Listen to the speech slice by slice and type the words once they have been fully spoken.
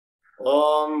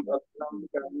ओम भद्रं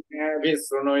कर्णेभिः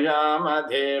शृणुयाम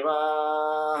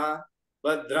देवाः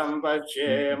भद्रं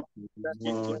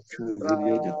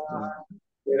पश्येमाक्षभिर्यजत्राः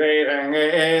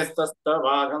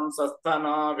स्थिरैरङ्गैस्तस्तभागं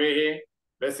सस्तनोभिः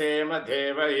व्यसेम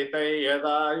देवहितै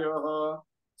यदायुः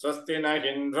स्वस्ति न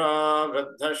इन्द्रो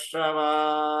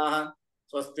वृद्धश्रवाः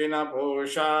स्वस्ति न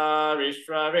पूषा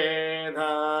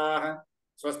विश्ववेदाः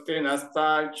स्वस्ति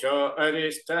नस्ताक्षो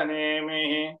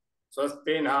अरिष्टनेमिः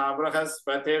स्वस्ति न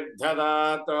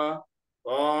बृहस्पतिर्दधातु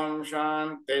ओम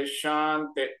शांति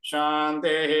शांति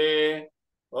शांतिः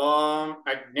ओम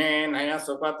अग्नेनय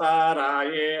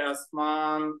सुपताराये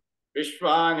अस्मान्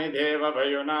विश्वानि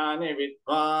देवभयुनानि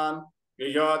विद्वान्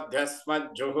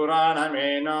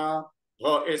युयोध्यस्मज्जुहुराणमेन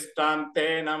भो इष्टान्ते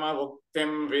नम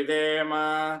भुक्तिं विदेम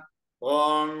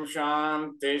ओम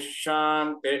शांति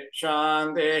शांति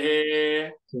शांतिः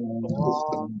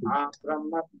ओम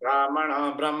ब्रह्म ब्राह्मण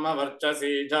ब्रह्म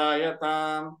वर्चसी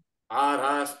जायताम्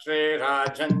आराष्ट्रे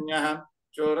राजन्यः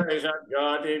शूरैष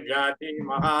व्याधि व्याधि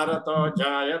महारथो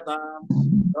जायताम्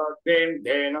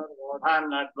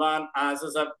धेनुर्वोधान्नड्वान् आसु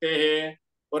सप्तिः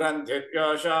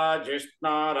पुरन्धिर्योषा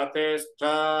जिष्णा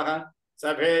रथेष्ठाः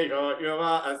सभेयो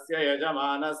युवा अस्य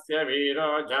यजमानस्य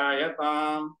वीरो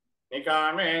जायताम्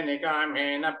निकामे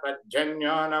निकामेन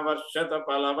पर्जन्यो न वर्षत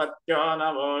फलवत्यो न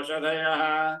वोषधयः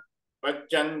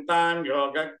पच्यन्तां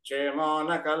योगक्षेमो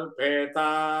न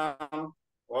कल्पेताम्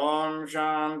ओम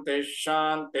शांति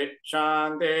शांति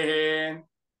शांतिः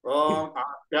ओम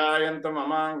आप्यायन्तु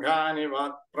ममाङ्गानि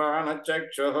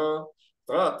वाक्प्राणचक्षुः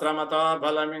स्तोत्रमतो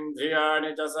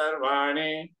बलमिन्द्रियाणि च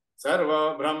सर्वाणि सर्वो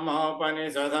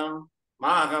ब्रह्मोपनिषदम्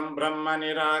माहं ब्रह्म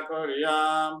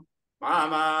निराकुर्याम्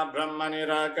मामा ब्रह्म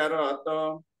निराकरोतु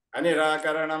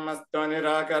अनिराकरणमस्तु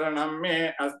निराकरणं मे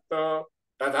अस्तु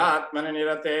तदात्मनि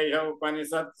निरतेय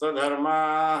उपनिषत्सु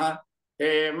धर्माः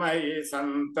ते मयि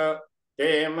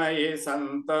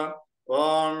सन्त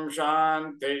ओम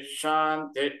शांति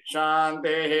शांति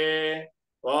शांतिः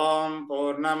ओम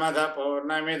पूर्णमद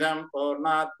पूर्णमिदं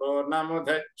पूर्णात्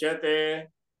पूर्णमुदच्यते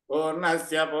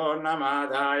पूर्णस्य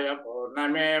पूर्णमादाय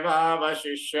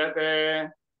पूर्णमेवावशिष्यते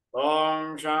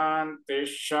ओम शांति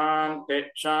शांति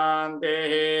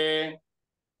शांतिः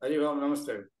हरि ओम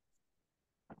नमस्ते.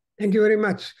 Thank you very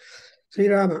much, Sri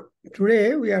Rama.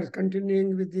 Today we are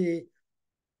continuing with the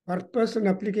purpose and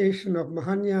application of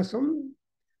Mahanyasam,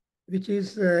 which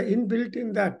is inbuilt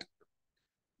in that.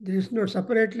 There is no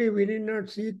separately, we need not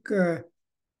seek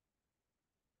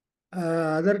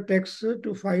other texts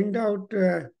to find out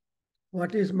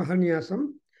what is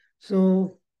Mahanyasam.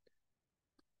 So,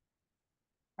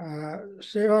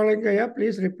 Sevalingaya,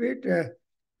 please repeat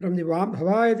from the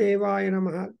Bhavaya Devaya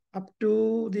Namaha up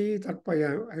to the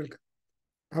Tarpaya.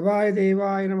 Bhavaya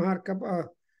Devaya Namaha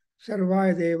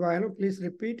Sarvaya Devaya. Please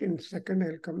repeat in a second,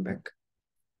 I'll come back.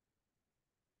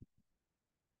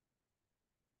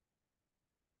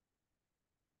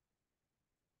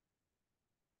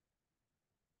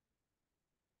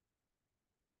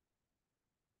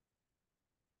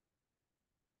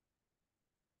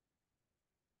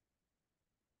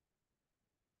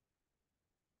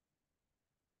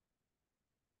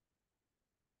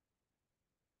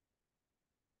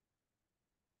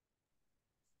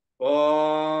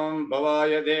 ओम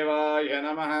भवाय देवाय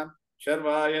नमः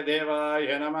शर्वाय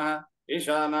देवाय नमः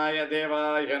ईशानाय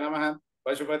देवाय नमः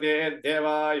पशुपते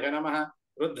देवाय नमः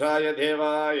रुद्राय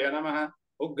देवाय नमः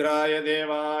उग्राय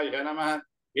देवाय नमः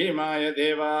भीमाय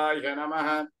देवाय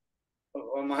नमः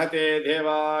ओम महते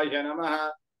देवाय नमः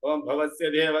ओम भवस्य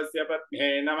देवस्य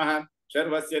पत्न्ये नमः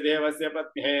शर्वस्य देवस्य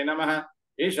पत्न्ये नमः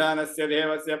ईशानस्य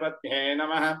देवस्य पत्न्ये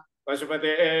नमः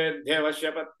पशुपते देवस्य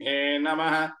पत्न्ये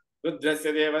नमः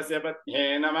रुद्रस्य देवस्य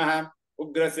पत्न्ये नमः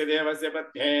उग्रस्य देवस्य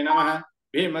पत्न्ये नमः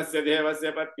भीमस्य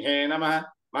देवस्य पत्न्ये नमः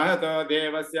महतो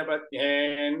देवस्य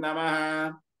पत्न्ये नमः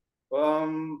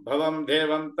ओम भवं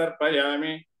देवं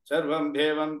तर्पयामि सर्वं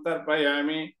देवं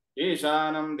तर्पयामि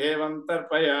ईशानं देवं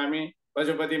तर्पयामि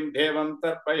पशुपतिं देवं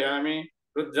तर्पयामि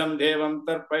रुद्रं देवं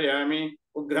तर्पयामि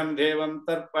उग्रं देवं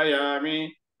तर्पयामि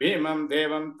भीमं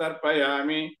देवं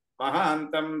तर्पयामि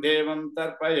महान्तं देवं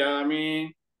तर्पयामि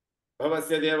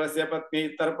भवस्य देवस्य पत्नी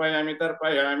तर्पयामि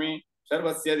तर्पयामि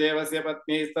सर्वस्य देवस्य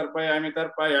पत्नी तर्पयामि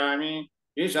तर्पयामि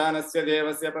ईशानस्य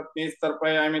देवस्य पत्नी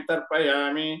तर्पयामि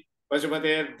तर्पयामि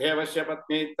पशुपतेर्देवस्य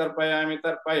पत्नी तर्पयामि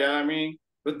तर्पयामि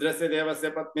रुद्रस्य देवस्य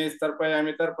पत्नी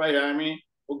तर्पयामि तर्पयामि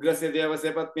उग्रस्य देवस्य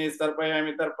पत्नी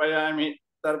तर्पयामि तर्पयामि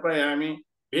तर्पयामि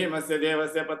भीमस्य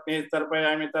देवस्य पत्नी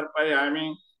तर्पयामि तर्पयामि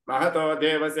महतो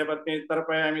देवस्य पत्नी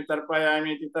तर्पयामि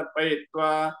तर्पयामि इति तर्पयित्वा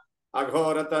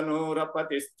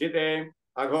अघोरतनूरपतिष्ठिते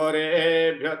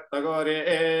अघोरेभ्यः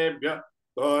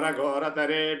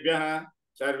घोरघोरतरेभ्यः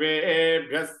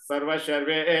सर्वेभ्यः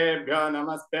सर्वशर्वेभ्यः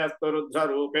नमस्तेऽस्तु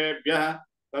रुद्ररूपेभ्यः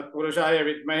तत्पुरुषाय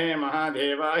विद्महे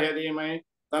महादेवाय धीमहि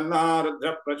तन्नो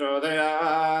रुद्रः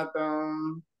प्रचोदयात्।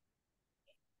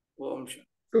 Om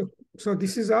Shanti. So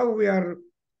this is how we are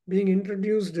being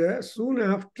introduced soon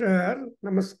after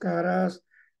namaskaras,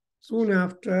 soon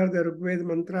after the Rigveda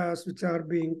mantras which are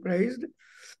being praised.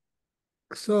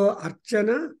 So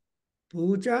Archana,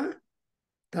 Puja,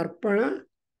 Tarpana,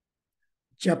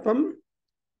 Japam,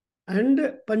 and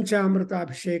Panchamrita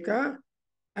Abhisheka,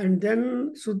 and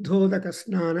then Suddhodaka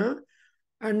Snana.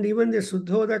 And even the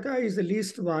Suddhodaka is the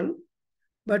least one,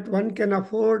 but one can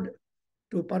afford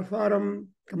to perform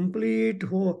complete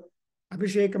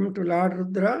Abhishekam to Lord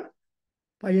Rudra,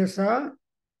 Payasa,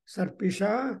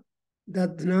 Sarpisha,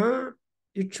 Dadna,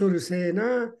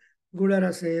 Ichurusena,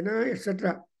 Gudarasena,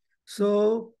 etc.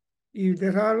 So if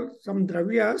there are some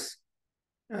dravyas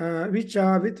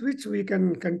with which we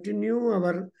can continue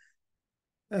our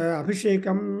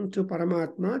Abhishekam to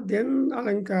Paramatma, then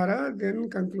Alankara, then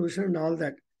conclusion and all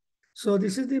that. So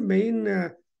this is the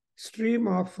main stream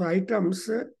of items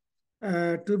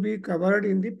to be covered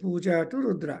in the puja to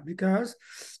Rudra. Because,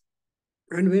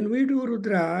 and when we do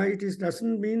Rudra, it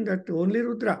doesn't mean that only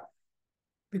Rudra.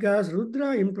 Because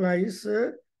Rudra implies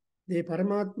the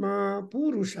Paramatma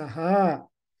Purushaha.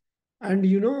 And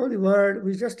you know the word,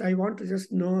 I want to just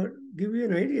give you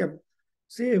an idea.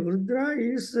 See, Rudra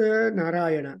is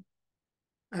Narayana.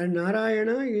 And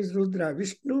Narayana is Rudra.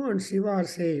 Vishnu and Shiva are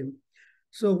same.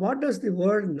 So what does the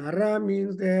word Nara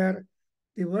means there?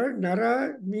 The word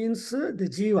Nara means the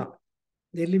Jiva,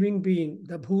 the living being,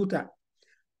 the Bhuta.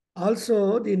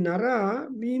 Also, the Nara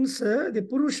means the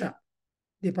Purusha,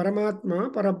 the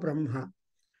Paramatma, Parabrahma.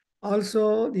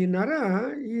 Also, the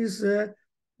Nara is,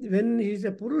 when he is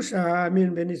a Purusha,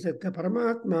 when he is a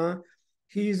Paramatma,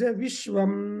 he is a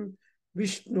Vishwam,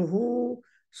 Vishnuhu,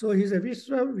 so he is a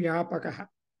Vishwavyapakaha.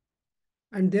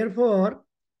 And therefore,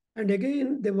 and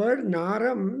again, the word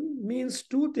Naram means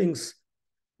two things.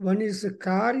 One is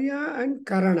Karya and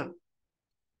Karana.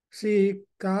 See,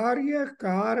 Karya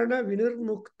Karana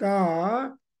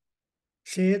Vinirmukta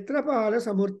Kshetrapala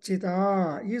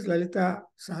Samurchita is Lalita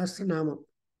Sahasranama.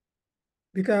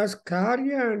 Because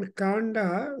Karya and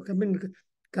Kanda,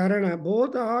 Karana,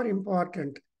 both are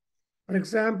important. For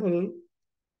example,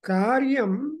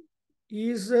 Karyam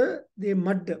is the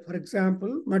mud, for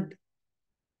example, mud.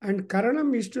 And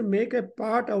Karanam is to make a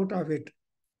pot out of it.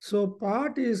 So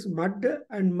pot is mud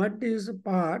and mud is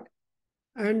pot.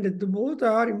 And both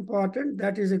are important.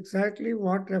 That is exactly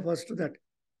what refers to that.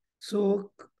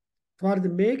 So for the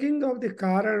making of the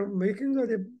Karanam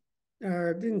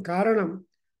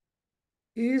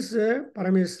is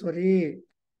Parameswari.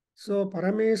 So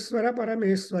Parameswara,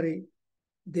 Parameswari,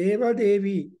 Deva,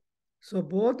 Devi. So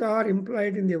both are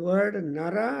implied in the word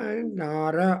Nara and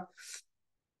Nara.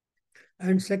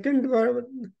 And second word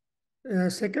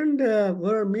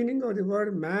meaning of the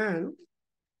word man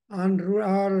or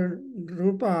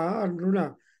Rupa or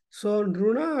Nruna. So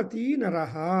Nrunati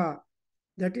Naraha.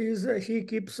 That is, he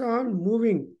keeps on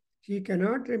moving. He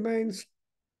cannot remain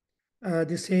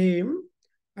the same.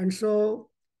 And so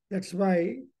that's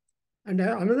why. And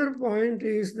another point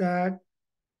is that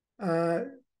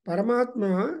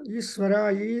Paramatma,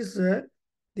 Ishvara is the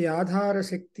Adhara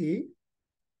Shakti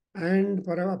and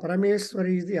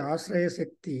Parameswari is the Asraya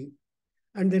Shakti.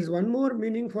 And there is one more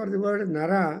meaning for the word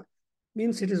Nara,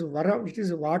 means it is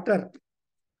water.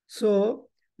 So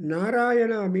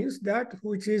Narayana means that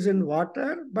which is in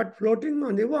water but floating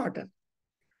on the water.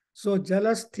 So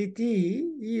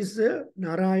Jalasthiti is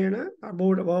Narayana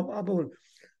above.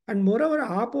 And moreover,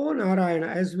 Apo Narayana,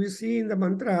 as we see in the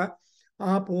mantra,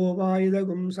 Apo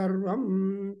Vaidagum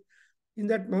Sarvam. In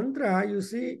that mantra, you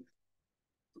see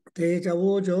Teja,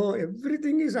 Ojo,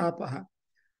 everything is Apaha.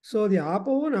 So the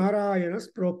Apo Narayana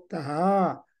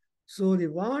Sproktaha. So the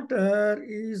water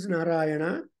is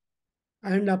Narayana,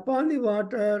 and upon the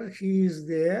water he is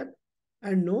there,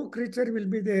 and no creature will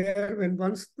be there when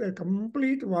once the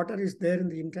complete water is there in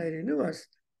the entire universe.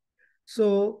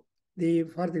 So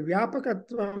for the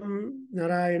Vyapakatvam,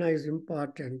 Narayana is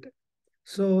important.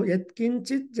 So Yat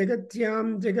Kinchit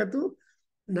Jagatyam Jagatu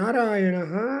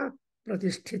Narayanaha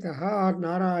Pratisthitaha or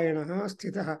Narayanaha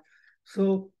Sthitaha.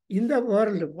 So in the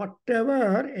world,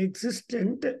 whatever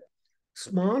existent,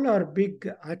 small or big,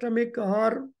 atomic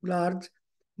or large,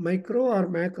 micro or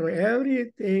macro,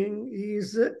 everything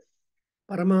is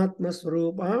Paramatma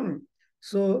Swarupam.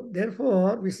 So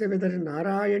therefore, we say whether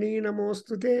Narayani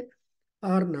Namostute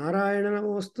or Narayana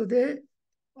Namostute,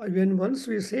 when once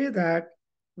we say that,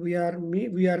 we are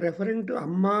referring to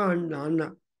Amma and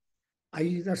Nana.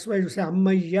 That's why we say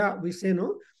Ammayya. We say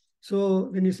no. So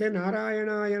when you say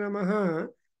Narayana Namaha,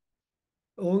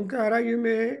 Onkara, you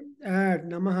may add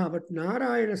Namaha, but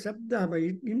Narayana Sabda by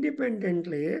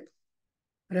independently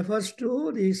refers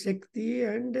to the Shakti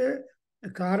and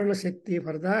Karana Shakti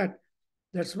for that.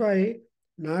 That's why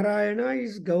Narayana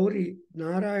is Gauri,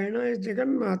 Narayana is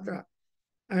Jagannatha,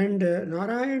 and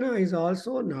Narayana is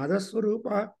also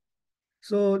Nadaswarupa.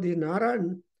 So the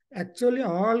Narayana, actually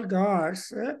all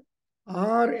gods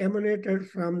are emanated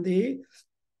from the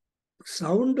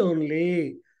sound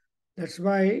only. That's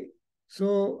why,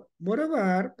 so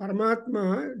moreover,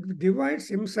 Paramatma divides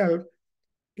himself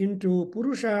into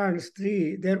Purusha and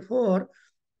Stri. Therefore,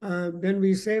 when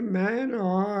we say man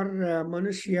or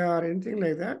Manushya or anything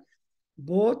like that,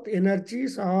 both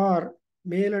energies are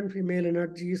male and female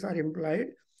energies are implied.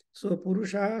 So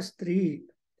Purusha, Stri,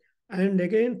 and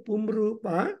again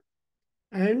Pumrupa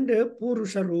and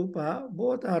Purusha Rupa,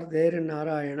 both are there in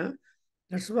Narayana.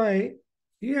 That's why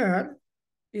here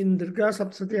in Durga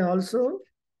Saptati also,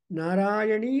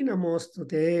 Narayani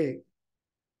Namostute.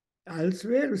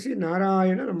 Elsewhere, you see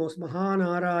Narayana Namos,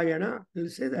 Mahanarayana, we'll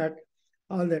say that,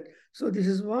 all that. So this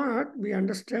is what we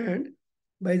understand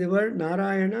by the word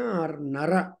Narayana or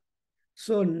Nara.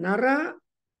 So Nara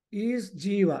is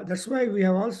Jiva. That's why we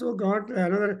have also got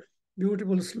another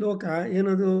beautiful sloka,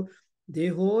 Yenadu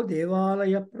Deho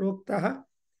Devalaya Proktaha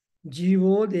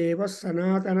Jivo Deva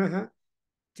Sanatanaha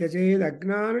Chajed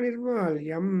Agnana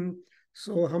Nirmalyam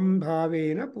Soham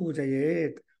Bhavena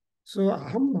Pujayet. So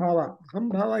Aham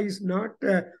Bhava is not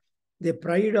the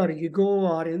pride or ego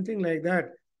or anything like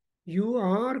that. You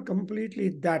are completely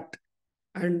that.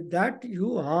 And that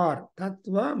you are.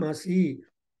 Tattva Masi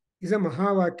is a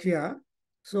Mahavakya.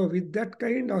 So with that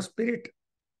kind of spirit,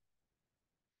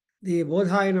 the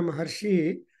Bodhayana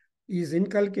Maharshi is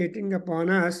inculcating upon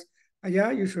us,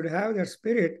 yeah, you should have that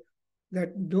spirit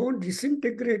that don't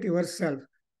disintegrate yourself.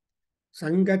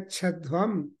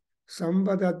 Sangachadvam,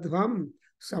 Sambadadvam,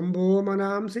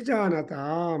 Sambhomanam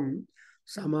Sijanatam,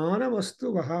 Samana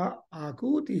Vastu Vaha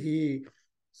Akutihi.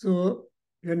 So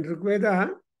when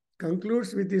Rigveda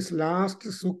concludes with this last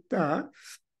sukta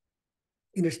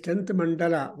in a strength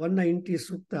mandala, 190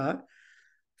 sukta,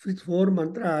 with 4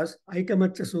 mantras,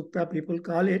 Aikamacha Sukta, people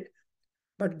call it.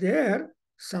 But there,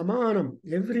 Samanam,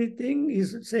 everything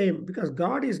is same because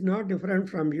God is not different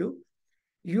from you.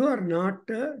 You are not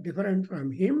different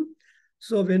from Him.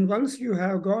 So when once you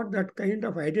have got that kind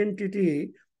of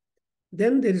identity,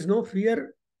 then there is no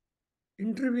fear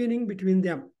intervening between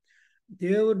them.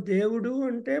 దేవుడు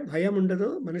అంటే భయం ఉండదు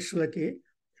మనుషులకి,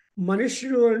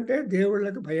 మనుష్యుడు అంటే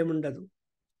దేవుళ్ళకి భయం ఉండదు.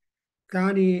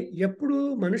 కానీ ఎప్పుడు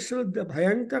మనుషులు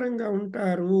భయంకరంగా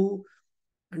ఉంటారు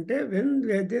అంటే వెన్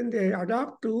దే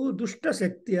అడాప్ట్ దుష్ట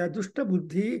శక్తి, దుష్ట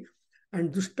బుద్ధి and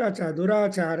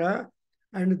దురాచార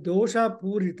and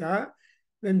దోషపూరిత,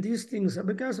 when these things,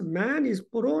 because man is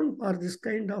prone for this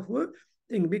kind of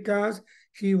thing, because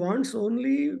he wants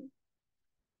only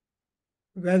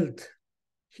wealth,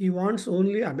 he wants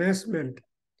only amassment.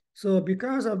 So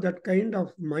because of that kind of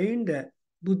mind,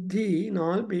 buddhi in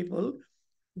all people,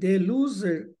 they lose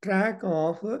track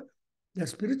of the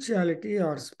spirituality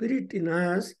or spirit in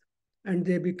us, and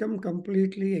they become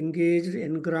completely engaged,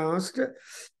 engrossed,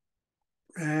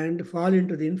 and fall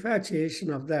into the infatuation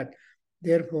of that.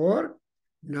 Therefore,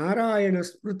 Narayana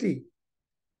Smriti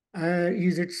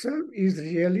is itself is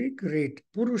really great.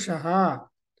 Purushaha.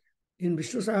 In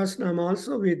Vishnu Sahasranam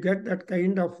also we get that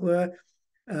kind of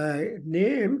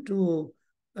name to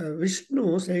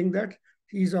Vishnu, saying that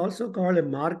he is also called a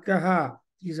Margaha.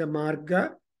 He is a Marga,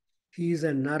 he is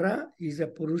a Nara, he is a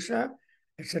Purusha,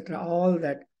 etc. All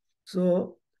that.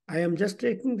 So I am just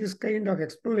taking this kind of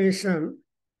explanation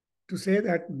to say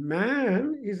that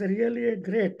man is really a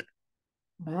great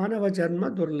Manava Janma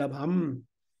Durlabham.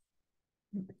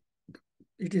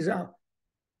 It is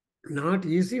not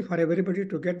easy for everybody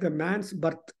to get the man's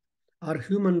birth or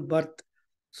human birth.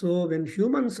 So when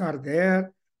humans are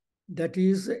there, that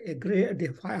is a great, the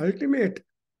ultimate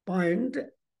point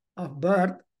of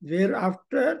birth,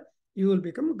 whereafter you will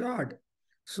become God.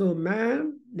 So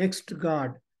man next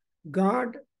God,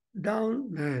 God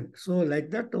down man. So like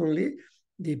that only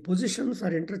the positions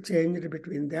are interchanged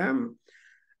between them.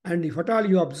 And if at all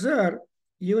you observe,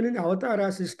 even in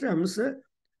avatara systems,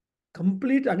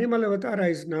 complete animal avatara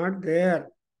is not there.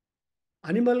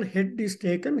 Animal head is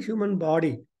taken, human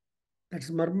body.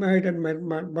 That's mermaid and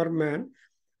merman.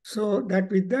 So that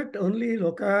with that only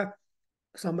Loka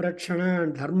Samrakshana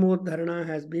and Dharmodharana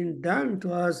has been done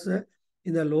to us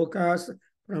in the Lokas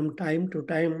from time to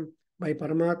time by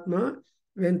Paramatma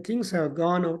when things have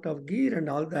gone out of gear and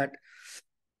all that.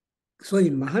 So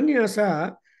in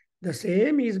Mahanyasa, the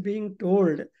same is being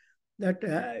told that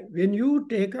when you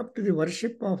take up to the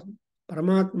worship of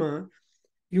Paramatma,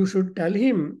 you should tell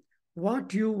him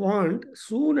what you want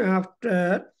soon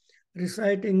after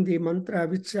reciting the mantra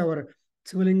which our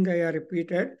Sivalingaya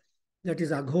repeated, that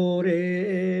is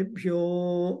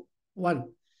Aghorebhyo 1.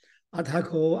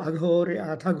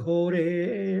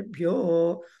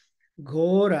 Adhagorebhyo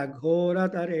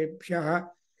Ghora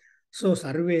So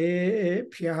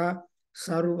Sarvebhya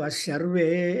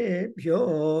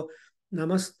Sarvasharvebhyo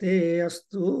Namaste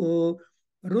Astu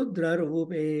Rudra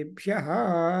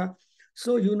Rupebhya.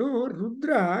 So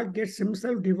Rudra gets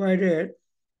himself divided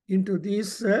into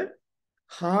these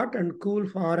hot and cool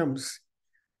forms.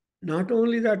 Not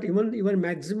only that, even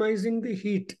maximizing the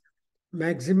heat,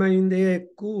 maximizing the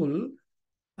cool,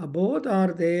 both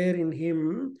are there in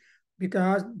him,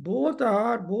 because both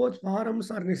forms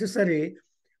are necessary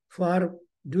for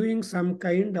doing some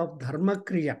kind of dharma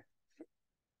kriya.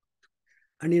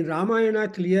 And in Ramayana,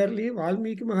 clearly,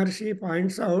 Valmiki Maharshi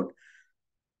points out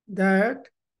that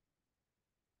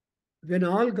when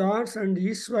all gods and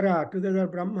Ishvara, together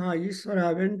Brahma,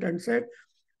 Ishvara, went and said,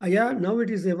 Aya, now it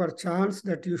is our chance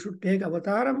that you should take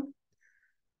avataram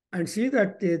and see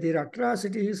that the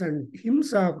atrocities and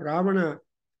himsa of Ravana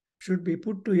should be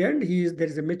put to end. There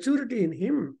is a maturity in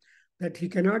him that he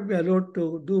cannot be allowed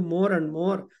to do more and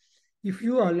more. If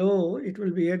you allow, it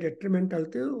will be a detrimental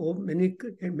to many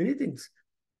things.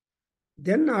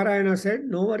 Then Narayana said,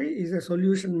 no worry, he is a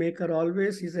solution maker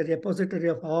always. He is a repository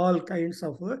of all kinds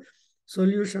of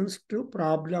solutions to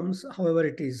problems, however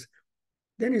it is.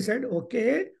 Then he said,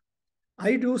 okay,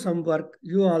 I do some work.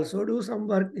 You also do some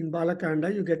work. In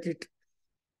Balakanda, you get it.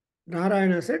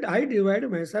 Narayana said, I divide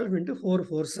myself into 4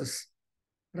 forces.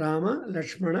 Rama,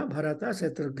 Lakshmana, Bharata,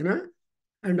 Shatrughna,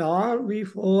 and all we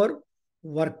 4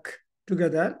 work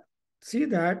together. See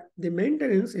that the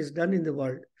maintenance is done in the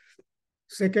world.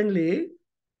 Secondly,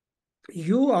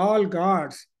 you all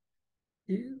gods,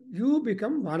 you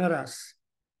become Vanaras.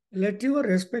 Let your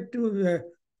respective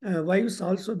wives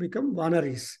also become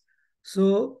Vanaris.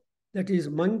 So that is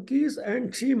monkeys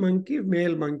and she-monkey,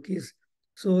 male monkeys.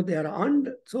 So they are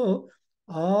so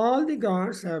all the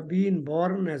gods have been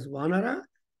born as Vanara,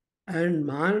 and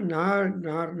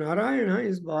Narayana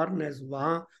is born as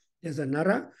a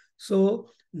Nara. So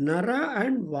Nara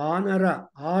and Vanara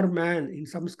are man. In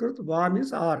Sanskrit, Va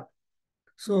means are.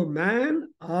 So man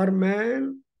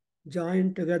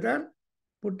joined together,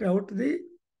 put out the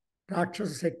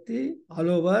Rakshasa Shakti all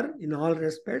over in all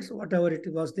respects, whatever it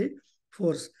was the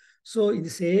force. So in the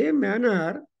same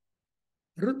manner,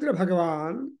 Rudra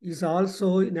Bhagavan is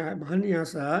also in a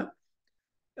Mahanyasa,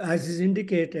 as is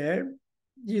indicated,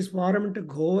 he is formed into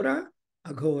Ghora,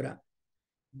 Aghora,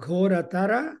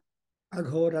 Ghoratara,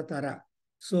 Aghoratara.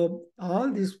 So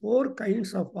all these 4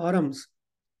 kinds of forms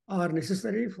are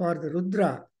necessary for the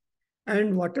Rudra.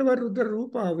 And whatever Rudra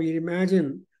Rupa we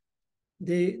imagine,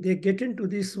 they get into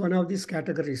this one of these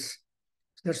categories.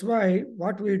 That's why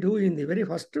what we do in the very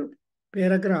first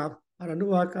paragraph or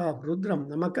Anuvaka of Rudram,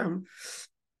 Namakam,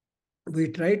 we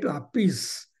try to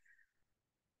appease.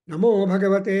 Namo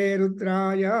Bhagavate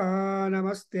Rudraya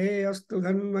Namaste Astu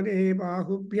Dhanvane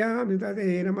Bahubhyam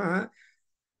Vidade Namaha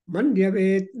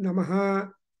Mandyavet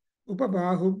Namaha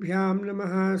Upabahubhyam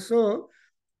Namaha. So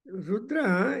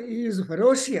Rudra is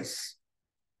ferocious,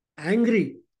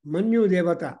 angry, Manyu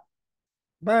Devata.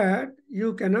 But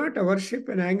you cannot worship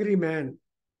an angry man.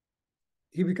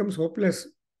 He becomes hopeless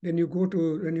when you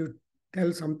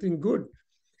tell something good.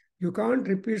 You can't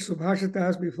repeat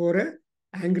Subhashitas before an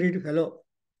angry fellow.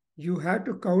 You have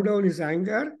to cow down his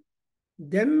anger.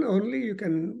 Then only you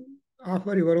can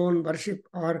offer your own worship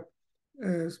or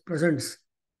presents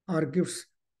or gifts.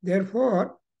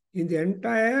 Therefore, in the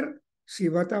entire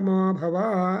Shivatama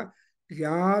Bhava,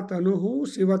 Yatanuhu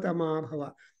Shivatama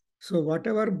Bhava. So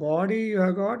whatever body you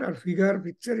have got or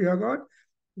picture you have got,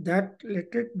 that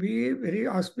let it be very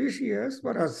auspicious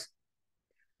for us.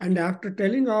 And after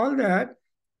telling all that,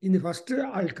 in the first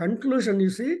conclusion,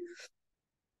 you see,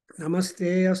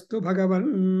 Namaste Astu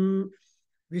Bhagavan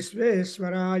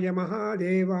Vishveshwaraya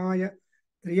Mahadevaya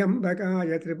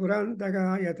Triyambakaya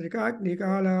Tripurantagaya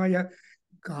Trikagnikalaya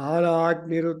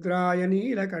Kalagnirudraya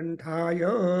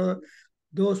Neelakantaya.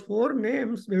 Those 4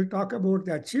 names will talk about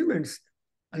the achievements.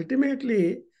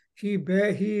 Ultimately, he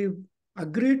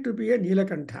agreed to be a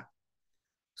Neelakantha.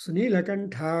 So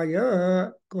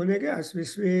Neelakantaya Konege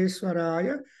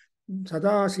Asvishveshwaraya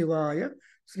Sadashivaya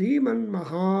Sriman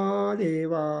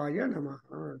Mahadevaya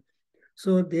Namaha.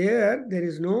 So there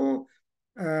is no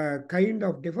kind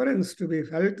of difference to be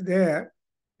felt there,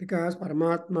 because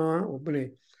Paramatma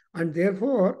Upane. And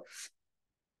therefore,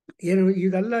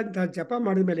 ಇದೆಲ್ಲ ಜಪ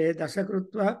ಮಾಡಿದ ಮೇಲೆ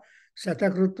ದಶಕೃತ್ವ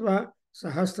Shatakrutva,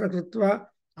 Sahasrakrutva,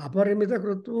 Aparimita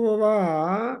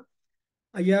Krutva.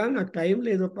 Aya, na time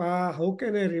ledapa. How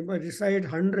can I recite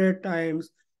 100 times,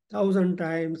 1,000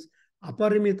 times,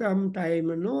 aparimitam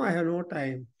time? No, I have no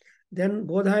time. Then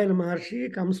Bodhayana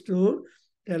Maharshi comes to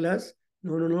tell us,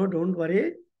 no, don't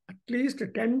worry, at least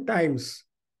 10 times.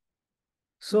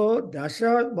 So,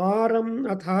 Dasha Varam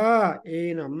Atha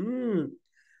Enam,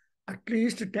 at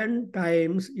least 10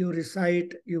 times you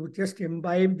recite, you just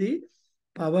imbibe the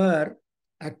power,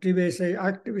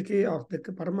 activity of the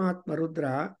Paramatma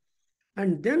Rudra,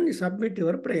 and then you submit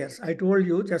your prayers. I told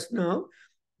you just now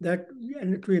that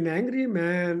to an angry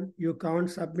man, you can't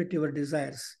submit your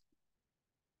desires.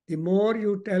 The more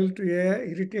you tell to a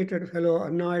irritated fellow,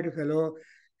 annoyed fellow,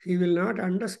 he will not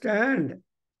understand,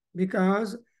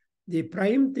 because the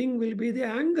prime thing will be the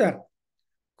anger.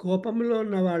 కోపంలో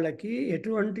ఉన్న వాళ్ళకి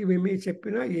ఎటువంటివి ఏమీ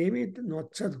చెప్పినా ఏమీ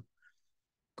నచ్చదు,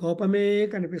 కోపమే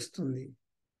కనిపిస్తుంది.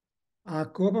 ఆ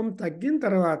కోపం తగ్గిన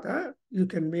తర్వాత you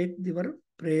can make your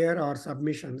prayer or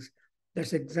submissions.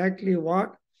 That's exactly what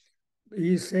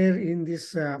we say in this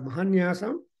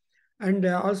Mahanyasam, and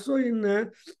also in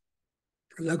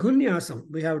Lagunyasam.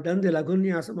 We have done the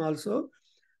Lagunyasam also,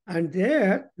 and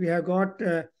there we have got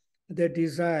the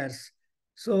desires.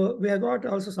 So we have got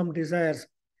also some desires.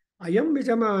 Ayam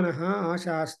vijamanaha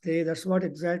ashaste. That's what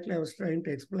exactly I was trying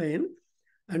to explain,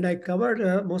 and I covered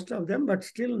most of them, but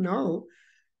still now,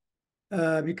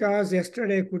 because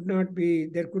yesterday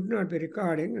there could not be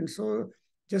recording, and so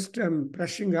just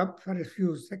brushing up for a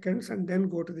few seconds and then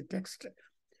go to the text.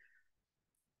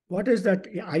 What is that?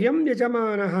 Ayam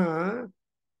yajamanaha,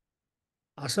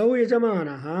 asau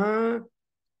yajamanaha,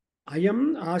 ayam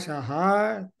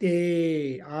ashaha te.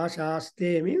 Ashaste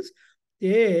means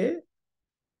te,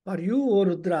 for you, O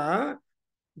Rudra,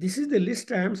 this is the list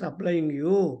I am supplying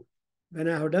you. When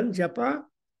I have done japa,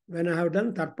 when I have done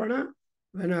tarpana,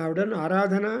 when I have done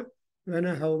aradhana, when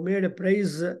I have made a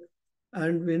praise,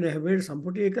 and when I have made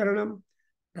samputikaranam,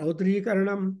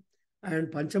 raudrikaranam, and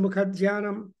panchamukha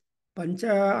dhyanam,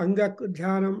 pancha anga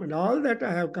dhyanam, and all that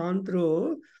I have gone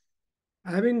through,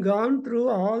 having gone through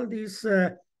all these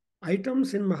items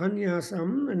in Mahanyasam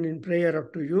and in prayer up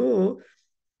to you,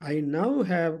 I now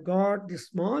have got the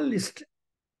small list.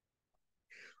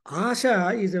 Asha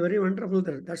is a very wonderful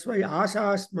thing. That's why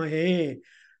Ashasmahe,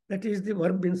 that is the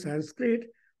verb in Sanskrit.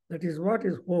 That is what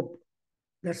is hope.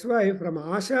 That's why from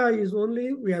Asha is only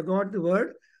we have got the word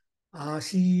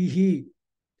Asihi.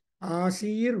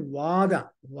 Asir Vada.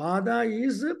 Vada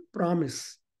is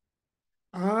promise.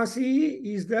 Asi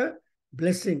is the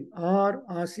blessing, or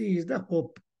Asi is the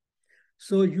hope.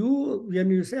 So when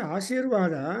you say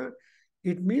Ashirvada,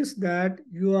 it means that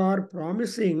you are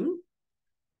promising,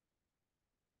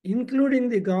 including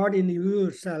the God in you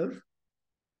yourself,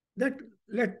 that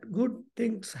let good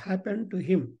things happen to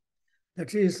him.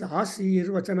 That is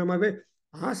Asirvachanam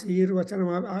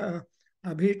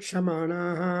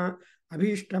abhikshamanaha,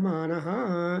 abhishtamanaha,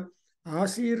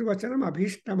 Asirvachanam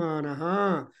abhishtamanaha,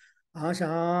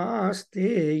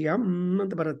 ಆಶಾಸ್ತೇಯಂ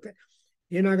ಅಂತ ಬರುತ್ತೆ.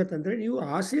 ಏನಾಗತ್ತಂದ್ರೆ ನೀವು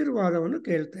ಆಶೀರ್ವಾದವನ್ನು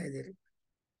ಕೇಳ್ತಾ ಇದ್ದೀರಿ.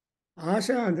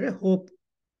 ಆಶಾ ಅಂದರೆ hope.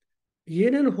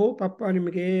 ಏನೇನು hope ಅಪ್ಪ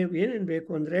ನಿಮಗೆ, ಏನೇನು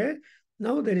ಬೇಕು ಅಂದರೆ,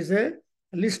 ನಾವು there is A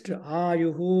list.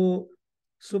 ಆಯುಹು,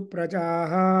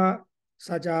 ಸುಪ್ರಜಾಹ,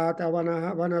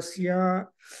 ವನಸ್ಯ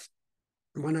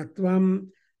ವನತ್ವಂ,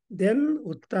 then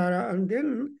ಉತ್ತರ, ಅಂಡ್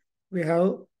ದೆನ್ ವಿ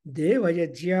ಹ್ಯಾವ್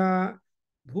ದೇವಯಜ್ಞ,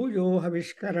 ಭೂಯೋ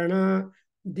ಹವಿಷ್ಕರಣ,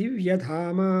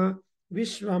 ದಿವ್ಯಧಾಮ,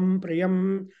 ವಿಶ್ವಂ ಪ್ರಿಯಂ,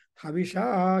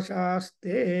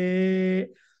 havishaste.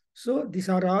 So these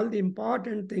are all the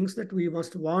important things that we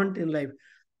must want in life.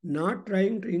 Not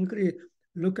trying to increase,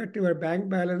 look at your bank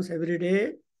balance every day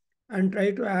and try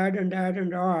to add and add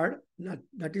and add.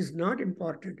 That is not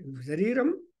important. If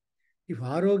Shariram, if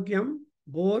Arogyam,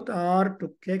 both are to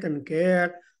taken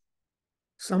care.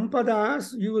 Sampadas,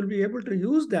 you will be able to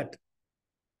use that.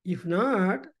 If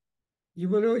not,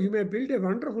 you may build a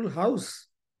wonderful house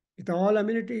with all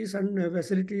amenities and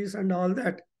facilities and all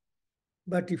that.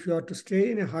 But if you are to stay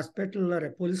in a hospital or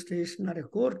a police station or a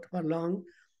court for long,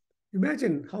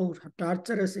 imagine how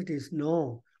torturous it is. No,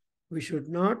 we should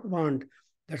not want.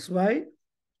 That's why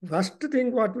first thing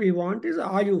what we want is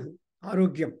Ayuhu,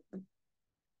 Arogyam.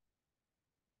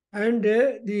 And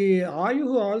the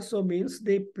Ayuhu also means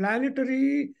the planetary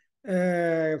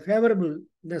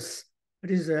favorableness.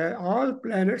 It is all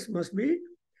planets must be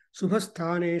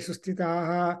Subhasthaneshu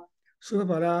Sthitaha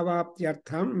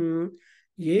Subhabalavaptyartham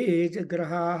ye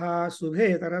grahaha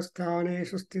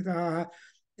Subhetarasthaneshu Sthitaha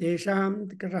Tesham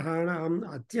Grahanam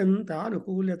Atyanta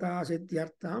Anukulyata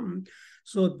Siddhyartham.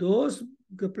 So those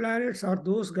planets or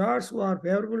those gods who are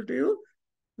favorable to you,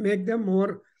 make them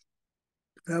more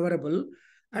favorable,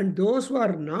 and those who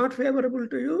are not favorable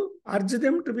to you, urge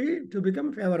them to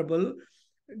become favorable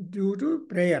due to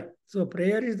prayer. So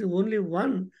prayer is the only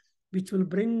one which will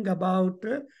bring about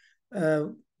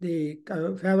the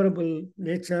favorable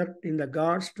nature in the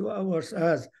gods to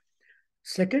us.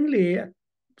 Secondly,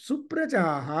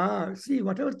 suprajaha, see,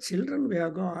 whatever children we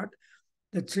have got,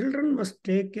 the children must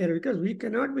take care, because we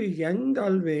cannot be young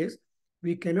always,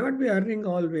 we cannot be earning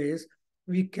always,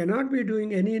 we cannot be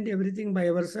doing any and everything by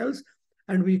ourselves,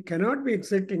 and we cannot be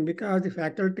exciting, because the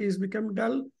faculties become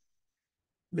dull,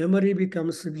 memory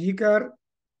becomes weaker,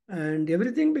 and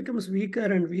everything becomes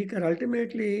weaker and weaker.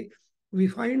 Ultimately, we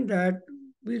find that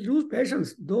we lose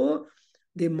patience. Though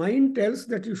the mind tells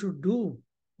that you should do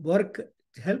work,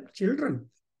 help children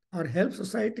or help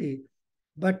society,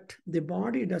 but the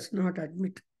body does not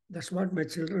admit. That's what my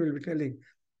children will be telling.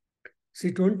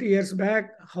 See, 20 years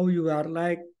back, how you are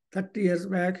like, 30 years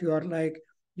back, you are like,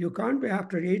 you can't be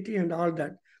after 80 and all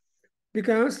that.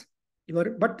 Because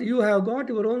but you have got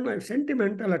your own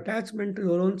sentimental attachment to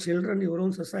your own children, your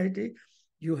own society,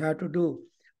 you have to do.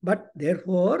 But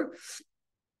therefore,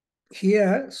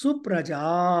 here,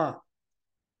 supraja.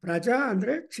 Praja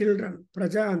andre children,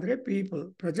 praja andre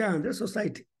people, praja andre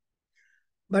society.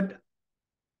 But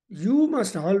you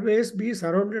must always be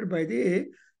surrounded by the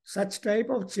such type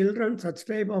of children, such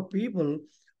type of people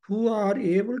who are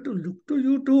able to look to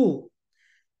you too.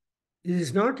 It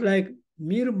is not like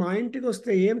మీరు మా ఇంటికి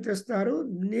వస్తే ఏం తెస్తారు,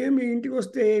 నేను మీ ఇంటికి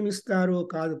వస్తే ఏమి ఇస్తారు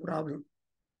కాదు problem.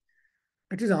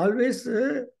 It is always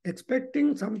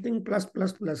expecting something plus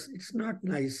plus plus. It's not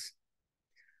nice.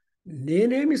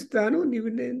 నేనేమిస్తాను,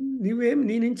 నువ్వేం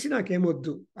నీ నుంచి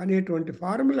నాకేమొద్దు అనేటువంటి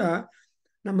ఫార్ములా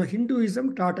ನಮ್ಮ హిందూయిజం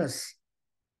టాటస్.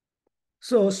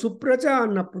 సో సుప్రజ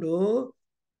అన్నప్పుడు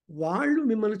వాళ్ళు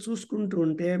మిమ్మల్ని చూసుకుంటూ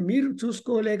ఉంటే మీరు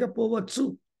చూసుకోలేకపోవచ్చు.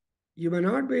 You may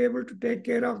not be able to take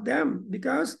care of them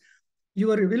because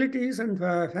your abilities and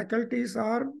faculties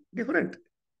are different.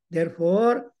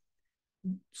 Therefore,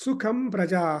 sukham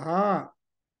prajaha,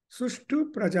 sushtu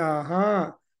prajaha,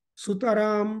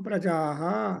 sutaram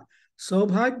prajaha,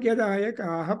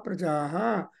 saubhagyadayakaha prajaha.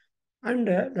 And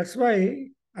that's why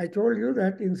I told you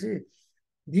that in see,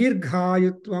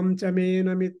 dirghayutvam cha me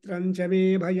namitram cha me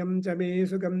bhayam cha me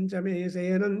sugam cha me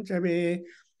senam cha me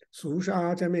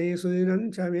ಸೂಷಾಚಮೇ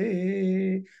ಸುದಿನಂಚಮೇ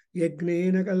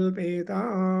ಯಜ್ಞೇನ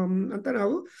ಕಲ್ಪೇತಾಂ ಅಂತ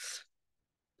ನಾವು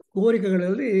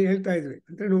ಕೋರಿಕೆಗಳಲ್ಲಿ ಹೇಳ್ತಾ ಇದ್ವಿ.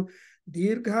 ಅಂದರೆ ನಾವು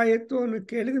ದೀರ್ಘಾಯತ್ವವನ್ನು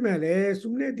ಕೇಳಿದ ಮೇಲೆ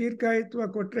ಸುಮ್ಮನೆ ದೀರ್ಘಾಯತ್ವ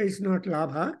ಕೊಟ್ಟರೆ ಇಟ್ಸ್ ನಾಟ್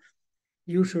ಲಾಭ.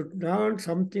 You should not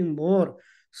something more.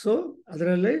 So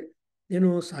ಅದರಲ್ಲಿ ಏನು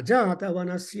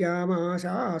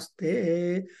ಸಜಾತವನಸ್ಯಾಮಾಶಾಸ್ತೆ.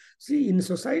 C in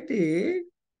society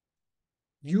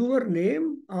your name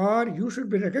are you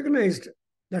should be recognised.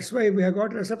 That's why we have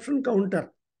got reception counter,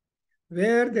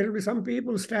 where there will be some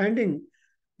people standing.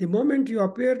 The moment you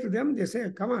appear to them, they say,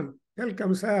 come on,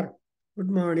 welcome sir,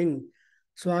 good morning,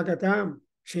 swagatam,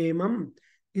 ಕ್ಷೇಮಂ.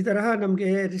 ಈ ತರಹ ನಮಗೆ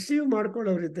receive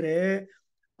ಮಾಡ್ಕೊಳ್ಳೋರಿದ್ರೆ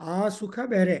ಆ ಸುಖ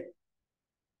ಬೇರೆ.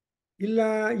 ಇಲ್ಲ,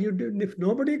 if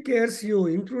nobody cares you,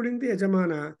 including the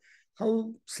ಯಜಮಾನ, how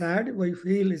sad we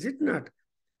feel, is it not?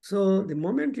 So the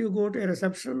moment you go to a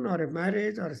reception or a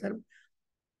marriage or a ceremony,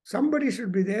 somebody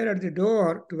should be there at the door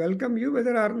to welcome you,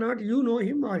 whether or not you know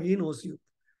him or he knows you.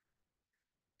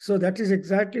 So that is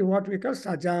exactly what we call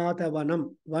sajata vanam.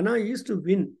 Vana is to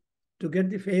win, to get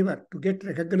the favor, to get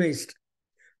recognized.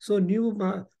 So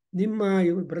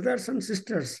your brothers and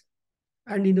sisters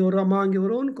and among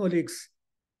your own colleagues,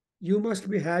 you must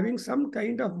be having some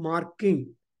kind of marking.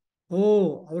 Oh,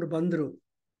 our bandru.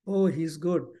 Oh, he's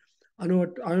good.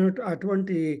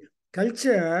 Atvanti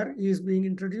culture is being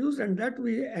introduced, and that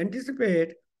we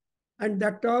anticipate, and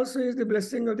that also is the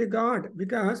blessing of the God,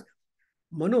 because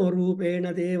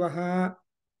manorupena devaha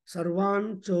sarvan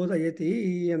chodayati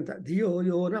anta dhiyo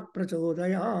yo na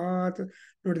prachodayat.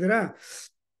 Nodidira?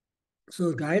 So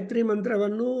Gayatri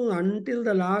mantravannu until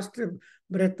the last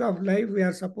breath of life we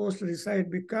are supposed to recite,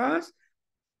 because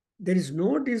there is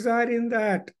no desire in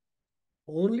that.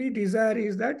 Only desire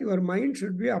is that your mind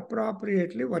should be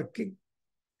appropriately working.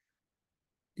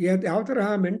 ಯಾವ ತರಹ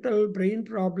mental brain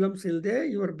problems ಇಲ್ಲದೆ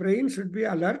your brain should be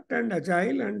alert and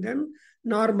agile and then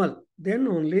normal. Then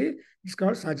only it's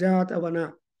called ಸಜಾತವನ,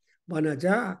 Vanaja,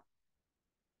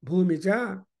 ಭೂಮಿಜ,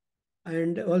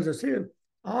 and also see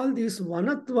all this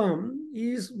vanatvam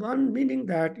is one meaning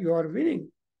that you are winning.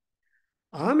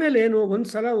 ಆಮೇಲೆ ಏನು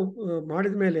ಒಂದ್ಸಲ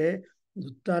ಮಾಡಿದ ಮೇಲೆ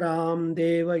ಉತ್ತರಾಂ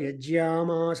ದೇವ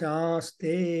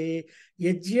ಯಜ್ಞಾಮಾಶಾಸ್ತೆ.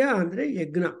 ಯಜ್ಞ ಅಂದ್ರೆ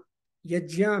ಯಜ್ಞ.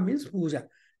 ಯಜ್ಞ means Pooja.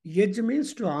 Yaj means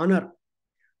to honor.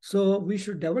 So we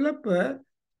should develop a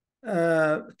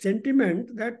sentiment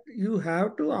that you have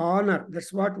to honor.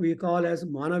 That's what we call as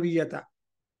manaviyata.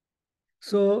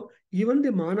 So even the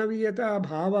Manaviyata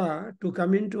Bhava to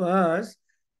come into us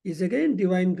is again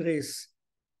divine grace.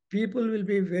 People will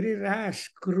be very rash,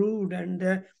 crude,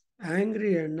 and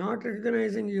angry and not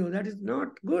recognizing you. That is not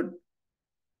good.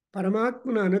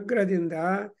 Paramatmana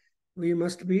Anugradinda, we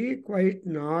must be quite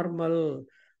normal.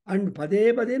 And pade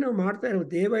pade ನಾವು ಮಾಡ್ತಾ ಇರೋ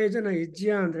ದೇವಯಜನ ಯಜ್ಞ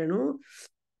ಅಂದ್ರೇನು,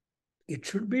 it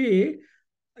should be,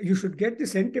 you should get the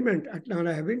sentiment.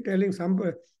 I have been telling some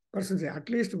persons, at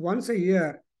least once a year,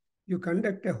 you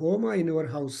conduct a homa in your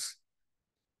house.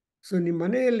 So ನಿಮ್ಮ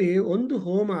ಮನೆಯಲ್ಲಿ ಒಂದು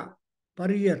ಹೋಮ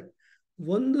per year,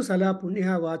 ಒಂದು ಸಲ ಪುಣ್ಯ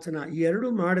ವಾಚನ, ಈ ಎರಡು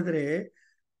ಮಾಡಿದ್ರೆ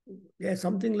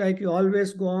something like you always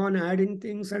go on adding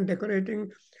things and decorating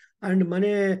and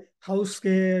ಮನೆ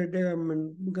ಹೌಸ್ಗೆ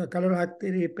ಕಲರ್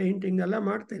ಹಾಕ್ತೀರಿ, ಪೇಂಟಿಂಗ್ ಎಲ್ಲ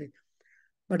ಮಾಡ್ತೀರಿ.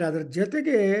 ಬಟ್ ಅದರ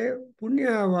ಜೊತೆಗೆ ಪುಣ್ಯ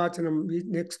ವಾಚನಂ,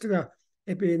 next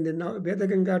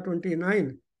Vedaganga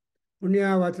 29, Punya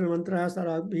Vachana mantras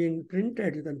are being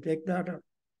printed. You can take that up.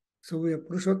 So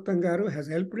Prabhakargaru has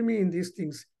helped me in these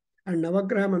things. And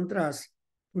Navagraha mantras,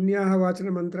 Punya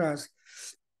Vachana mantras,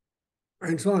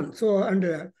 and so on. So,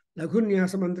 and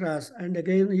Lagunyasa mantras, and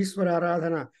again Ishvara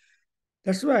Aradhana.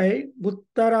 That's why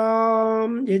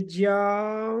Buttaram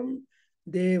Yajyam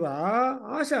Deva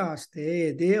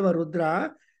Ashaste, Deva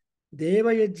Rudra, Deva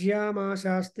Yajyam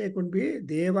Ashaste could be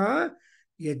Deva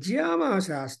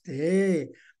ಯಜ್ಞಾಮಾಶಾಸ್ತೆ.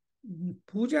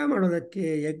 ಪೂಜಾ ಮಾಡೋದಕ್ಕೆ,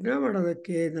 ಯಜ್ಞ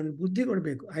ಮಾಡೋದಕ್ಕೆ ನನ್ನ ಬುದ್ಧಿ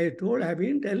ಕೊಡಬೇಕು. I have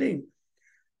been telling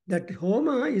that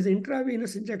homa is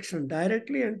intravenous injection,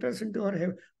 directly enters into our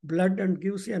blood and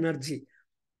gives you energy.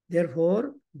 Therefore,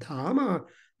 dhama.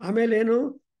 ಆಮೇಲೆ ಏನು,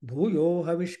 ಭೂಯೋ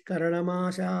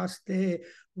ಹವಿಷ್ಕರಣಮಾಶಾಸ್ತೆ.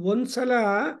 ಒಂದ್ಸಲ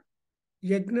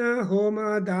ಯಜ್ಞ, ಹೋಮ,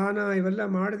 ದಾನ ಇವೆಲ್ಲ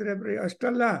ಮಾಡಿದ್ರೆ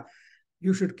ಅಷ್ಟಲ್ಲ,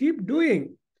 you should keep doing.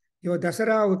 Your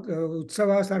Dasara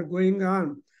Utsavas are going on.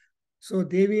 So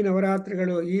Devi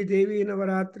Navaratrigalu, ee Devi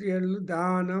Navaratriyallu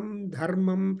Danam,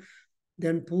 Dharmam,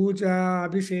 then Puja,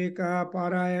 Abhisheka,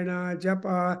 Parayana,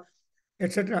 Japa,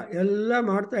 etc. ಎಲ್ಲ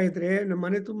ಮಾಡ್ತಾ ಇದ್ರೆ ನಮ್ಮ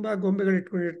ಮನೆ ತುಂಬ ಗೊಂಬೆಗಳು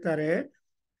ಇಟ್ಕೊಂಡಿರ್ತಾರೆ.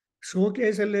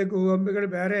 ಶೋಕೇಸಲ್ಲೇ ಗೊಂಬೆಗಳು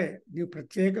ಬೇರೆ, ನೀವು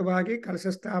ಪ್ರತ್ಯೇಕವಾಗಿ ಕಲಶ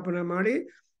ಸ್ಥಾಪನೆ ಮಾಡಿ.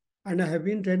 And I have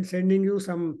been sending you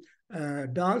some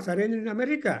dolls arranged in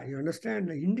America. You understand?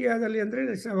 Indiaದಲ್ಲಿ ಅಂದರೆ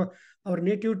our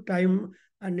native time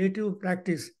and native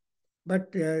practice. But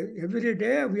every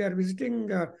day we are visiting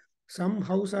some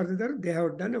house or other. They have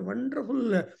done a wonderful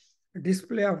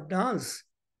display of dolls.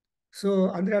 So,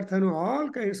 Andre Arthanu, all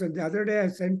kinds of. The other day I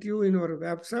sent you in our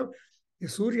WhatsApp, the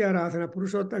Surya Radhana.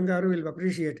 Prabhakargaru will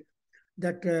appreciate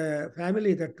that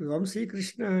family, that Vamsi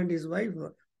Krishna and his wife,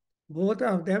 both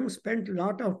of them spent a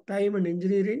lot of time and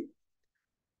engineering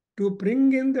to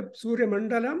bring in the Surya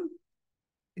Mandalam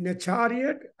in a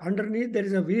chariot. Underneath there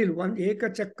is a wheel, one Eka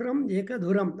Chakram, Eka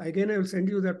Dhuram. Again, I will send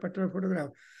you that particular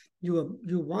photograph.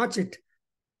 You watch it.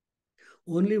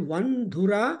 Only one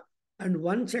Dhura and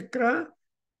one Chakra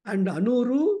and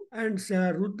Anuru and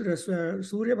Rudra,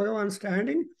 Surya Bhagavan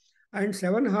standing, and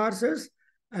 7 horses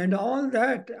and all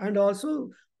that, and also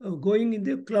going in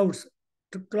the clouds.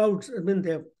 I mean,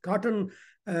 the cotton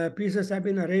pieces have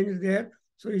been arranged there.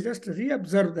 So you just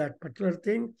re-observe that particular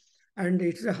thing. And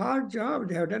it's a hard job.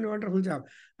 They have done a wonderful job.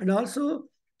 And also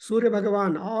Surya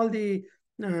Bhagavan, all the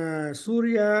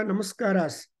Surya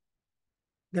Namaskaras,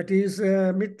 that is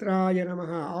Mitraya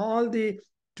Namaha, all the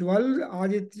 12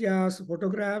 Adityas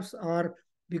photographs or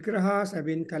vigrahas have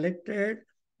been collected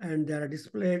and they are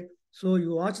displayed. So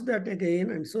you watch that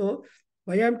again. And so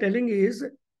why I'm telling is,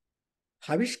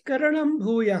 Havishkaranam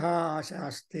Bhuyaha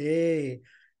Shaste.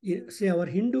 See, our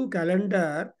Hindu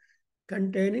calendar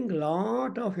containing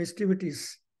lot of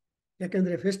festivities.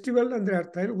 Yakandre festival andre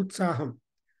artha ಏನು ಉತ್ಸಾಹಂ.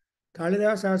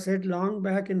 Kalidas has said long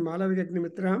back in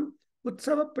Malavijagnimitram,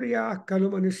 Utsava Priya Kalu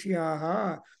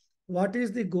Manushyaha. What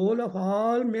is the goal of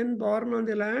all men born on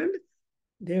the land?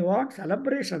 They want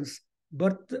celebrations.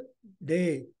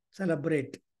 Birthday,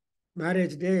 celebrate.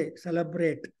 Marriage day,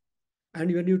 celebrate.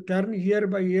 And when you turn year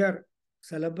by year,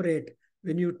 celebrate.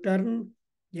 When you turn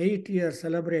 8 years,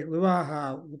 celebrate. Vivaha,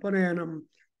 Upanayanam,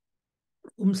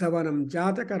 Umsavanam,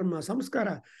 Jatakarma,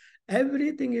 Samskara.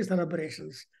 Everything is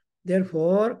celebrations.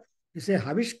 Therefore, you say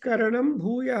Havishkaranam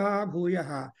Bhuyaha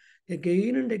Bhuyaha.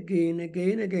 Again and again,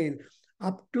 again.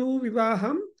 Up to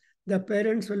Vivaham, the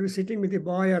parents will be sitting with the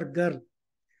boy or girl.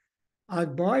 ಆ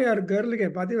ಬಾಯ್ R ಗರ್ಲ್ಗೆ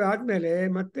ಮದುವೆ ಆದಮೇಲೆ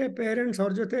ಮತ್ತೆ parents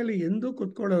ಅವ್ರ ಜೊತೆಯಲ್ಲಿ ಎಂದೂ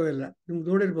ಕುತ್ಕೊಳ್ಳೋದಿಲ್ಲ. ನಿಮ್ಗೆ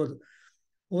ನೋಡಿರ್ಬೋದು.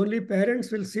 Only parents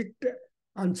will sit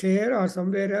on chair R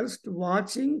somewhere else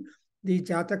watching the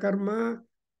ಜಾತಕರ್ಮ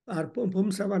R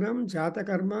ಪುಂಸವನಂ,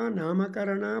 ಜಾತಕರ್ಮ,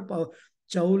 ನಾಮಕರಣ,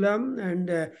 ಚೌಲಂ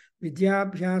and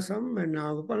ವಿದ್ಯಾಭ್ಯಾಸಂ and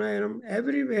ಉಪನಯನಂ.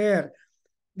 Everywhere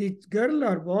the girl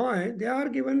or boy, they are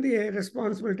given the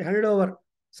responsibility, handed over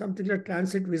something like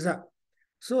transit visa.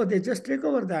 So they just take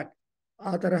over that.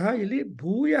 ಆ ತರಹ ಇಲ್ಲಿ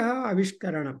ಭೂಯಃ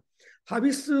ಆವಿಷ್ಕರಣ.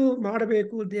 ಹವಿಸ್ಸು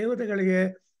ಮಾಡಬೇಕು ದೇವತೆಗಳಿಗೆ.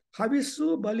 ಹವಿಸ್ಸು,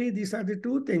 ಬಲಿ, these are the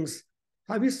two things.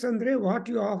 ಹವಿಸ್ ಅಂದ್ರೆ what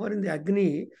you offer in the ಅಗ್ನಿ,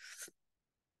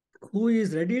 who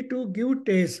is ready to give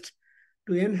taste,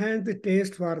 to enhance the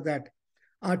taste for that.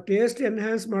 ಆ taste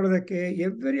enhance ಮಾಡೋದಕ್ಕೆ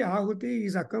every ಆಹುತಿ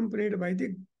is accompanied by the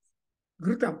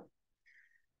ಘೃತಂ.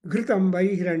 ಘೃತಂ by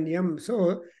ಹಿರಣ್ಯಂ. So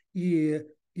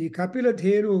ಈ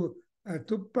ಕಪಿಲಧೇನು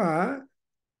ತುಪ್ಪ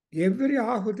every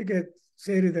ಆಹುತಿಗೆ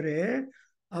ಸೇರಿದರೆ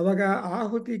ಅವಾಗ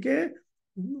ಆಹುತಿಗೆ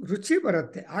ರುಚಿ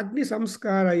ಬರುತ್ತೆ. ಅಗ್ನಿ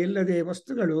ಸಂಸ್ಕಾರ ಇಲ್ಲದೆ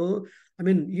ವಸ್ತುಗಳು, I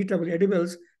mean eatable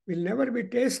ಎಡಿಬಲ್ಸ್ will never be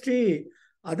tasty.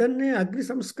 ಅದನ್ನೇ ಅಗ್ನಿ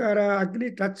ಸಂಸ್ಕಾರ, ಅಗ್ನಿ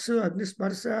ಟಚ್, ಅಗ್ನಿ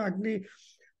ಸ್ಪರ್ಶ, ಅಗ್ನಿ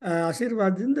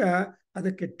ಆಶೀರ್ವಾದದಿಂದ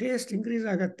ಅದಕ್ಕೆ ಟೇಸ್ಟ್ ಇನ್ಕ್ರೀಸ್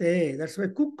ಆಗತ್ತೆ. That's why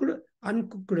cooked,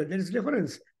 ಅನ್ಕುಕ್ಡ್, there is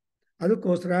difference.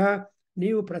 ಅದಕ್ಕೋಸ್ಕರ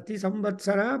ನೀವು ಪ್ರತಿ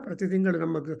ಸಂವತ್ಸರ, ಪ್ರತಿ ತಿಂಗಳು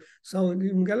ನಮ್ಮ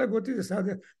ನಿಮಗೆಲ್ಲ ಗೊತ್ತಿದೆ,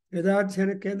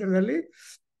 ವೇದಾಧ್ಯಯನ ಕೇಂದ್ರದಲ್ಲಿ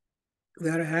we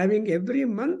are having every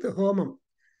month homam.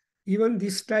 Even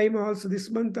this time also, this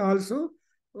month also,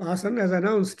 Vasan has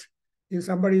announced in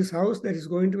somebody's house there is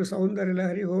going to be Saundarya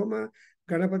Lahari Homa,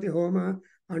 Ganapati Homa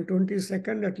on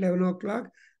 22nd at 11 o'clock.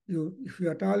 If you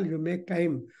at all, you make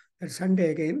time. That's Sunday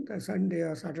again, Sunday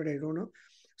or Saturday, I don't know.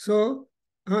 So,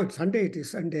 Sunday it is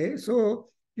Sunday. So,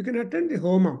 you can attend the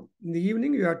homam. In the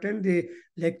evening, you attend the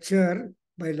lecture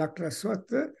by Dr.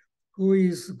 Aswath, who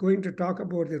is going to talk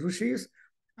about the Rishis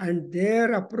and their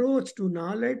approach to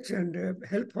knowledge and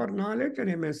help for knowledge and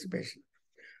emancipation.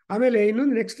 ಆಮೇಲೆ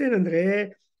ಇನ್ನೊಂದು next ಏನಂದ್ರೆ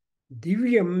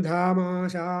ದಿವ್ಯಂ ಧಾಮ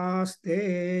ಶಾಸ್ತೆ.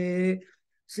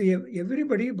 C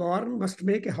everybody Born must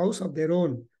make A house of their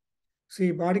own. C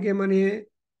ಬಾಡಿಗೆ ಮನೆ,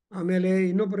 ಆಮೇಲೆ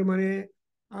ಇನ್ನೊಬ್ಬರ ಮನೆ,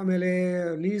 ಆಮೇಲೆ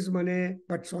lease ಮನೆ,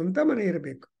 ಬಟ್ ಸ್ವಂತ ಮನೆ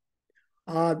ಇರಬೇಕು.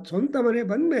 ಆ ಸ್ವಂತ ಮನೆ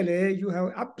ಬಂದಮೇಲೆ you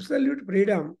have absolute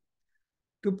freedom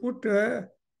to put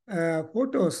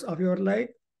photos of your life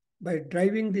by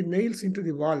driving the nails into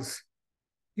the walls.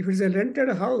 If it's a rented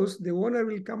house, the owner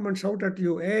will come and shout at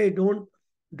you, hey, don't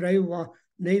drive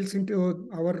nails into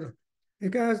our,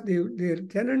 because the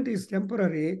tenant is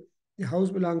temporary, the house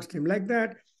belongs to him. Like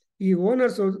that, the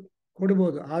owners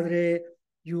kodabodu. Adre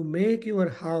you make your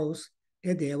house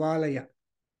a devalaya.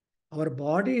 Our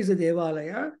body is a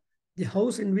devalaya. The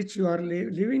house in which you are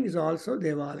living is also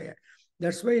devalaya.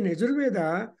 That's why in Yajurveda,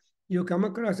 you come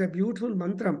across a beautiful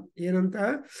mantram. Yenanta,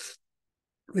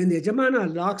 when the Yajamana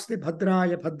locks the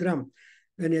Bhadraya Bhadram,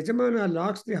 when Yajamana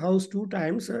locks the house 2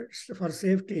 times for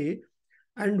safety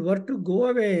and were to go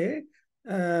away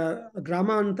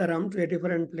Gramantaram to a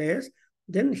different place,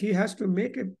 then he has to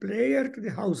make a prayer to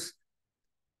the house.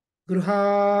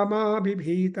 Gruhama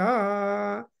Bibhita.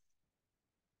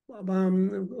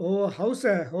 Oh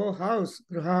house,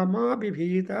 Gruhama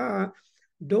Bibhita.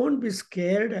 Don't be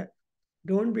scared.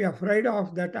 Don't be afraid of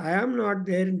that. I am not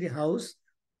there in the house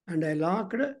and I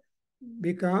locked,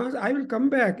 because I will come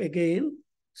back again.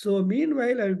 So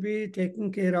meanwhile, I will be taking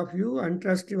care of you and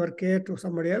trust your care to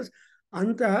somebody else.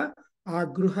 Anta ಆ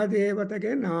ಗೃಹ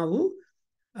ದೇವತೆಗೆ ನಾವು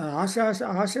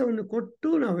ಆಶಯವನ್ನು ಕೊಟ್ಟು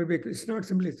ನಾವು ಇರಬೇಕು. It's not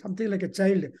simply something like A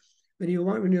child.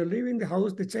 when you're leaving the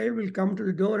house, the child will come to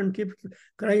the door and keep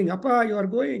crying, Appa, you are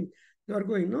going.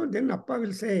 No, then Appa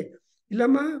will say,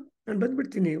 Illamma, ನಾನು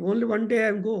ಬಂದ್ಬಿಡ್ತೀನಿ, only one day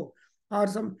I will go. Or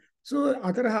some, so ಆ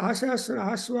ಥರ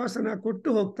ಆಶ್ವಾಸನ ಕೊಟ್ಟು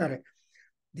ಹೋಗ್ತಾರೆ.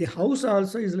 The house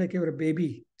also is like your baby,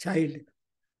 child.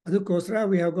 ಅದಕ್ಕೋಸ್ಕರ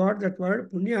we have got that word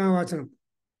Punyavachanam.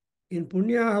 In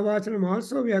Punyavachanam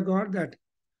also we have got that.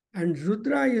 And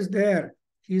Rudra is there.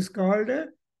 He is called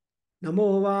Namo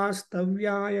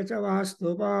Vastavyaya cha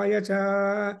Vastupaya cha.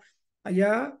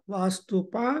 Aya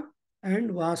Vastupa and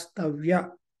Vastavya.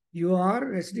 You are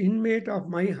an inmate of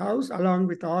my house along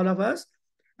with all of us.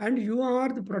 And you are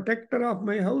the protector of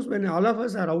my house when all of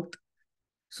us are out.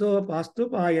 So,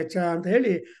 Vastupaya cha ಅಂತ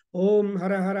ಹೇಳಿ ಓಂ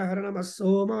ಹರ ಹರ ಹರ ನಮ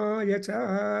ಸೋಮಾಯ ಚ.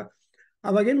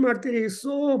 ಅವಾಗೇನು ಮಾಡ್ತೀರಿ?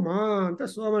 ಸೋಮ ಅಂತ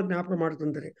ಸೋಮ ಜ್ಞಾಪಕ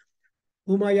ಮಾಡ್ಕೊಂತೀರಿ.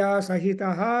 ಉಮಯ ಸಹಿತ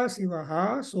Shiva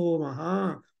ಸೋಮಃ.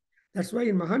 That's why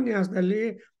ಮಹಾನ್ಯಾಸದಲ್ಲಿ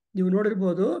ನೀವು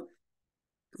ನೋಡಿರ್ಬೋದು,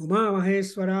 ಉಮಾ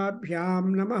ಮಹೇಶ್ವರಾಭ್ಯಾಂ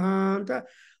ನಮಃ ಅಂತ.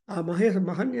 ಆ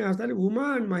ಮಹಾನ್ಯಾಸದಲ್ಲಿ Uma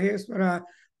and Maheshwara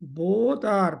both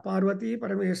are Parvati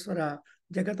Parameshwara,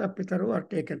 Jagata Pitaru are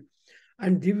taken.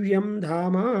 And Divyam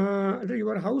Dhama,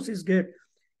 your house is great.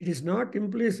 It is not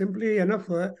simply enough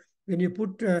when you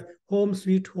put home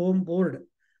sweet home board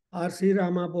or Sri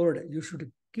Rama board. You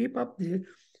should keep up the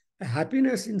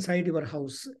happiness inside your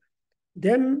house.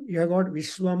 Then you have got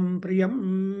Vishwam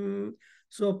Priyam.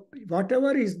 So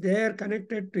whatever is there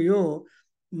connected to you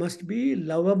must be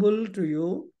lovable to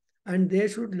you and they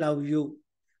should love you.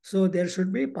 So there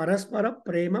should be Paraspara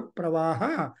Prema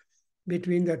Pravaha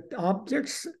between the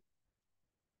objects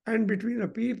and between the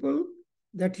people,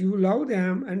 that you love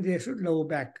them and they should love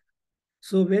back.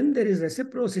 So when there is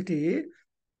reciprocity,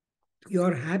 you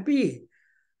are happy.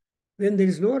 When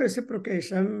there is no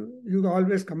reciprocation, you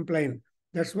always complain.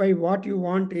 That's why what you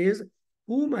want is,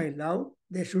 whom I love,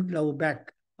 they should love back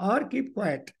or keep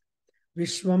quiet.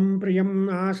 Vishwam priyam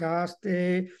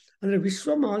ashaste. And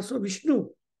Vishwam also Vishnu.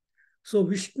 So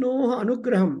Vishnu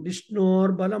anugraham, Vishnor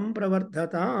balam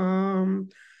pravardhatam.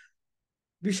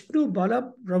 Vishnu ಬಲ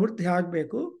ಪ್ರವೃದ್ಧಿ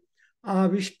ಆಗಬೇಕು. ಆ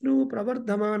ವಿಷ್ಣು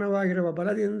ಪ್ರವರ್ಧಮಾನವಾಗಿರುವ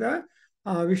ಬಲದಿಂದ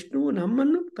ಆ ವಿಷ್ಣು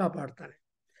ನಮ್ಮನ್ನು ಕಾಪಾಡ್ತಾನೆ.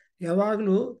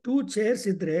 ಯಾವಾಗಲೂ 2 chairs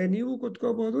ಇದ್ರೆ ನೀವು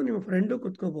ಕುತ್ಕೋಬಹುದು, ನಿಮ್ಮ ಫ್ರೆಂಡು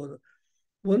ಕುತ್ಕೋಬಹುದು.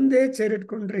 ಒಂದೇ ಚೇರ್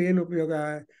ಇಟ್ಕೊಂಡ್ರೆ ಏನು ಉಪಯೋಗ?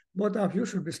 Both of you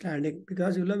should be standing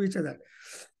because you love each other.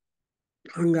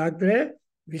 ಹಂಗಾದ್ರೆ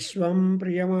ವಿಶ್ವಂ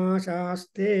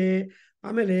ಪ್ರಿಯಮಾಶಾಸ್ತೆ.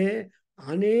 ಆಮೇಲೆ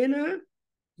ಅನೇನ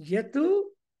ಯತ್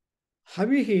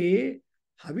ಹವಿಹಿ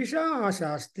ಹವಿಷಾ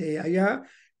ಆಶಾಸ್ತೆ. ಅಯ್ಯ,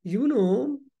 ಇವನು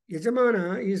ಯಜಮಾನ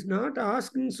ಈಸ್ ನಾಟ್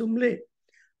ಆಸ್ಕಿಂಗ್ ಸುಮ್ಲೆ,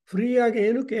 ಫ್ರೀಯಾಗಿ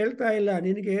ಏನು ಕೇಳ್ತಾ ಇಲ್ಲ.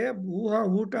 ನಿನಗೆ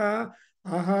ಊಟ,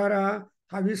 ಆಹಾರ,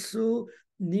 ಹವಿಸ್ಸು,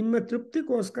 ನಿಮ್ಮ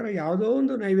ತೃಪ್ತಿಗೋಸ್ಕರ ಯಾವುದೋ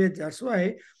ಒಂದು ನೈವೇದ್ಯ. ಅಸ್ವೈ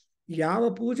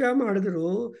ಯಾವ ಪೂಜಾ ಮಾಡಿದ್ರು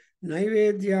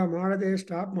ನೈವೇದ್ಯ ಮಾಡದೆ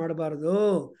ಸ್ಟಾಪ್ ಮಾಡಬಾರ್ದು.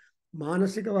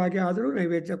 ಮಾನಸಿಕವಾಗಿ ಆದರೂ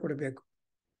ನೈವೇದ್ಯ ಕೊಡಬೇಕು.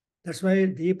 ದಟ್ಸ್ ವೈ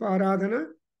ದೀಪಾರಾಧನ,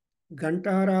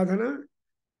 ಘಂಟಾರಾಧನ,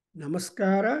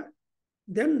 ನಮಸ್ಕಾರ,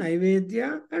 then Naivedya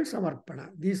and Samarpana.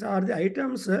 These are the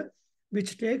items which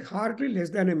take hardly less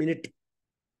than a minute.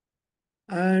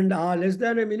 And less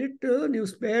than a minute, you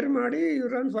spare ಮಾಡಿ you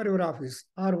run for your office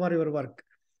or for your work.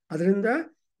 ಅದರಿಂದ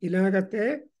ಇಲ್ಲಾಗತ್ತೆ,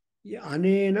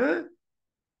 ಅನೇನ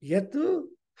ಯತ್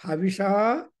ಹವಿಷಾ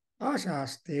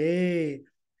ಆಶಾಸ್ತೆ.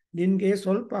 ನಿನಗೆ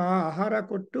ಸ್ವಲ್ಪ ಆಹಾರ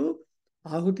ಕೊಟ್ಟು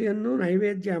ಆಹುತಿಯನ್ನು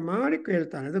ನೈವೇದ್ಯ ಮಾಡಿ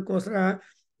ಕೇಳ್ತಾನೆ. ಅದಕ್ಕೋಸ್ಕರ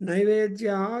ನೈವೇದ್ಯ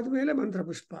ಆದಮೇಲೆ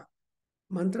ಮಂತ್ರಪುಷ್ಪ,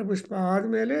 ಮಂತ್ರಪುಷ್ಪ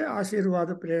ಆದಮೇಲೆ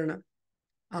ಆಶೀರ್ವಾದ ಪ್ರೇರಣ,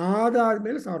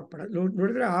 ಆದಾದ್ಮೇಲೆ ಸಮರ್ಪಣೆ.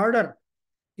 ನೋಡಿದ್ರೆ ಆರ್ಡರ್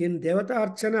ಇನ್ ದೇವತಾ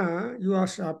Archana, you are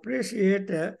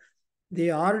appreciate the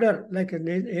order like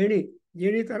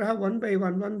ಏಣಿ ತರಹ one by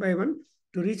one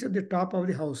to reach the top of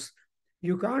the house.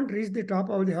 You can't reach the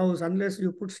top of the house unless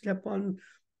you put step on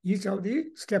each of the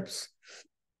steps.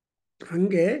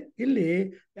 ಹಂಗೆ ಇಲ್ಲಿ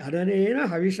ಅನೇನ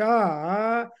ಹವಿಷಾ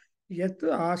ಯತ್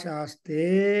ಆಶಾಸ್ತೆ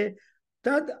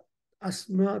ತದ್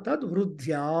ತದ್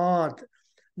ವೃದ್ಧ್ಯಾತ್.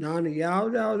 ನಾನು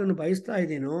ಯಾವುದನ್ನು ಬಯಸ್ತಾ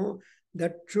ಇದ್ದೀನೋ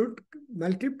that should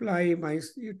multiply my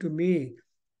to me.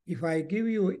 If I give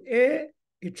U A,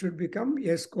 it should become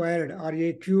A squared R A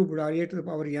cubed R A to the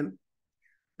power N.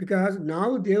 Because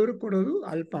ನಾವು ದೇವ್ರಿಗೆ ಕೊಡೋದು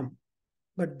ಅಲ್ಪಂ,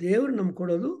 ಬಟ್ ದೇವ್ರು ನಮ್ಗೆ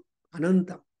ಕೊಡೋದು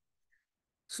ಅನಂತ.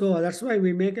 So that's why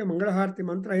we make A ಮಂಗಳಹಾರತಿ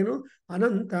ಮಂತ್ರ ಏನು?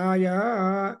 ಅನಂತಾಯ.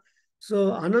 So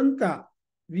ಅನಂತ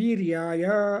ವೀರ್ಯಾಯ,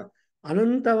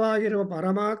 ಅನಂತವಾಗಿರುವ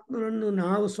ಪರಮಾತ್ಮನನ್ನು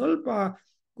ನಾವು ಸ್ವಲ್ಪ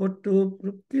ಕೊಟ್ಟು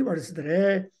ತೃಪ್ತಿಪಡಿಸಿದ್ರೆ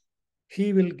he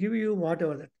will give you what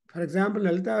ever that. For example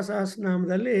Lalitha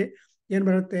ಸಹಸ್ರನಾಮದಲ್ಲಿ ಏನು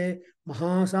ಬರುತ್ತೆ?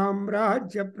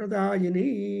 ಮಹಾಸಾಮ್ರಾಜ್ಯ ಪ್ರದಾಯಿನಿ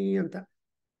ಅಂತ.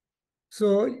 ಸೊ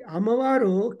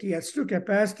ಅಮ್ಮವಾರು ಎಷ್ಟು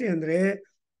ಕೆಪಾಸಿಟಿ ಅಂದರೆ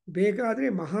ಬೇಕಾದರೆ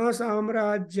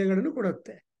ಮಹಾಸಾಮ್ರಾಜ್ಯಗಳನ್ನು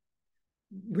ಕೊಡುತ್ತೆ.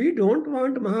 We don't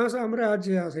want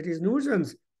ಮಹಾಸಾಮ್ರಾಜ್ಯ, it is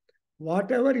nuisance.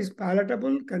 Whatever is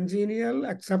palatable, congenial,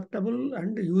 acceptable,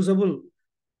 and usable,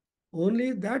 only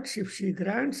that if she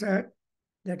grants her,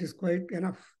 that is quite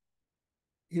enough.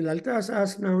 In Lalita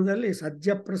Sahasranamದಲ್ಲಿ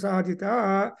ಸದ್ಯ ಪ್ರಸಾದಿತ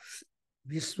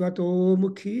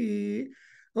ವಿಶ್ವತೋಮುಖಿ.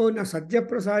 ನಾ ಸದ್ಯ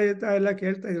ಪ್ರಸಾದಿತ ಎಲ್ಲ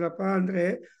ಕೇಳ್ತಾ ಇದ್ರಪ್ಪ ಅಂದರೆ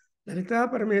Lalitha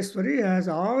Parameshwari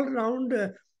has all round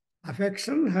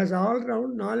affection, has all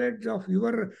round knowledge of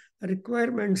your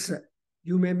requirements.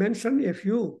 You may mention a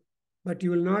few, but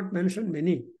you will not mention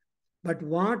many. But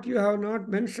what you have not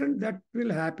mentioned, that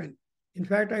will happen. In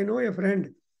fact, I know a friend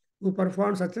who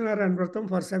performed Satyanarayana Vratam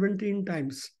for 17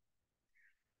 times.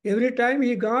 Every time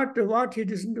he got what he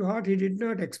did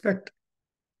not expect.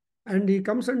 And he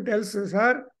comes and tells us,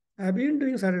 sir, I have been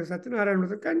doing Satyanarayana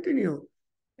Vratam, continue.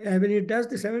 When he does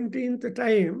the 17th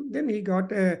time, then he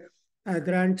got a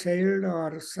grandchild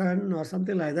or son or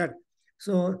something like that.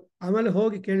 So, ಆಮೇಲೆ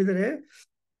ಹೋಗಿ ಕೇಳಿದರೆ,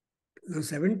 ನಾನು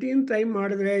 17 time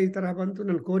ಮಾಡಿದ್ರೆ ಈ ಥರ ಬಂತು,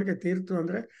 ನನ್ನ ಕೋರಿಕೆ ತೀರ್ತು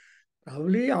ಅಂದರೆ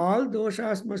probably all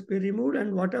doshas must be removed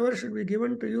and what ever should be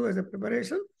given to you as A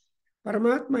preparation,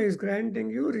 ಪರಮಾತ್ಮ is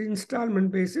granting you instalment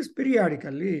basis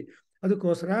ಪಿರಿಯಾಡಿಕಲ್ಲಿ.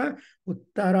 ಅದಕ್ಕೋಸ್ಕರ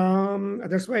ಉತ್ತರಾಂ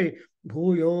ದಟ್ಸ್ ವೈ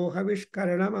ಭೂಯೋ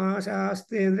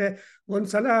ಹವಿಷ್ಕರಣಮಾಶಾಸ್ತೆ ಅಂದರೆ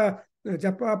ಒಂದ್ಸಲ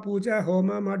ಜಪ ಪೂಜಾ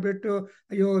ಹೋಮ ಮಾಡಿಬಿಟ್ಟು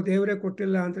ಅಯ್ಯೋ ದೇವರೇ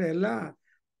ಕೊಟ್ಟಿಲ್ಲ ಅಂದರೆ ಎಲ್ಲ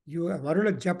ವರುಣ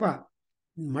ಜಪ,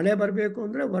 ಮಳೆ ಬರಬೇಕು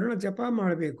ಅಂದರೆ ವರುಣ ಜಪ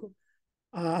ಮಾಡಬೇಕು.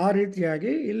 ಆ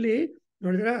ರೀತಿಯಾಗಿ ಇಲ್ಲಿ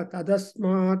ನೋಡಿದ್ರೆ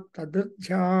ತದಸ್ಮಾತ್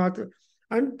ತದಧ್ಯಾತ್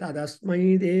ಅಂಡ್ ತದಸ್ಮೈ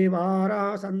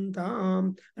ದೇವಾರಾಸಂತಾಂ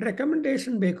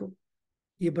ರೆಕಮೆಂಡೇಶನ್ ಬೇಕು.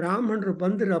 ಈ ಬ್ರಾಹ್ಮಣರು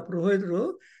ಬಂದಿರೋ ಪುರೋಹಿತರು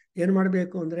ಏನು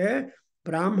ಮಾಡಬೇಕು ಅಂದರೆ,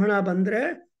 ಬ್ರಾಹ್ಮಣ ಬಂದರೆ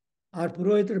ಆ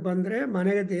ಪುರೋಹಿತರು ಬಂದರೆ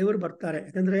ಮನೆಗೆ ದೇವರು ಬರ್ತಾರೆ.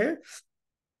 ಯಾಕಂದರೆ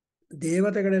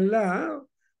ದೇವತೆಗಳೆಲ್ಲ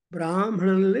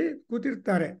ಬ್ರಾಹ್ಮಣನಲ್ಲಿ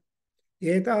ಕೂತಿರ್ತಾರೆ.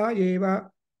 ಏತಾ ಏವ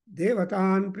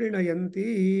ದೇವತಾನ್ ಪ್ರೀಣಯಂತಿ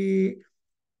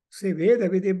ಸಿ ವೇದ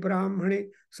ವಿಧಿ ಬ್ರಾಹ್ಮಣಿ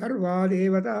ಸರ್ವಾ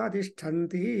ದೇವತಾ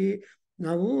ತಿಷ್ಠಂತಿ.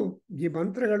 ನಾವು ಈ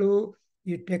ಮಂತ್ರಗಳು,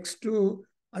 ಈ ಟೆಕ್ಸ್ಟು,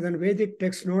 ಅದನ್ನು ವೇದಿಕ್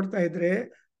ಟೆಕ್ಸ್ಟ್ ನೋಡ್ತಾ ಇದ್ರೆ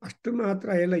ಅಷ್ಟು ಮಾತ್ರ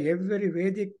ಇಲ್ಲ. Every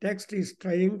Vedic text is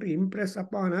trying to Impress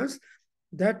upon us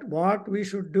that what we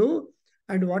should do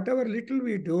and whatever little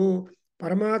we do,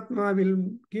 Paramatma will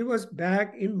give us back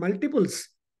in multiples.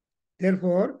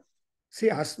 Therefore, see,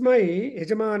 Asmai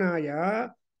Yajamanaya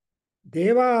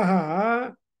Devaha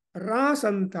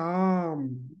Rasantam.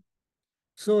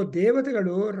 So,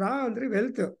 ದೇವತೆಗಳು ರಾ ಅಂದರೆ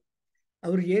wealth.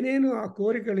 ಅವ್ರು ಏನೇನು ಆ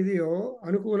ಕೋರಿಕೆಗಳಿದೆಯೋ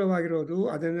ಅನುಕೂಲವಾಗಿರೋದು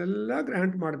ಅದನ್ನೆಲ್ಲ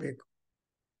grant ಮಾಡಬೇಕು.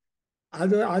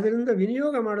 ಅದರಿಂದ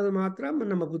ವಿನಿಯೋಗ ಮಾಡೋದು ಮಾತ್ರ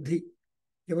ನಮ್ಮ ಬುದ್ಧಿ.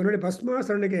 ಇವಾಗ ನೋಡಿ,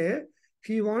 ಭಸ್ಮಾಸುರನಿಗೆ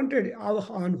he wanted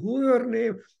on whoever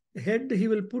name head he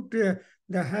will put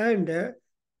the hand,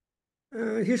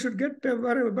 he should get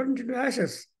burnt into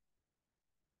ashes.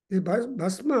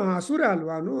 Bhasma asura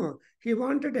alvanu, he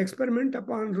wanted experiment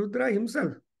upon Rudra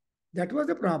himself. That was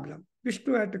the problem.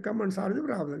 Vishnu had to come and solve the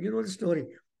problem. You know the story,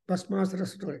 Bhasmasura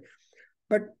story.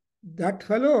 But that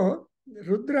fellow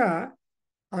Rudra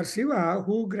or Shiva,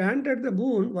 who granted the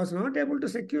boon, was not able to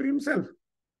secure himself.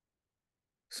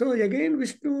 So again,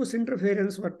 Vishnu's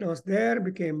interference, what was there,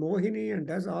 became Mohini and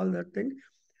does all that thing.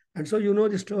 And so you know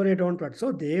the story, don't what.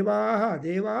 So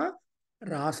Deva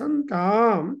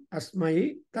Rasantam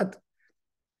Asmai Tat.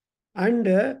 And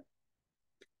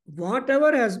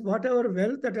whatever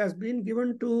wealth that has been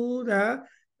given to the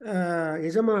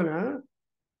Yajamana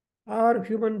or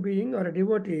human being or a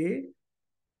devotee,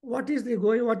 what is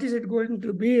it going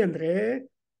to be? Andre,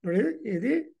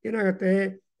 idi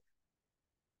enagate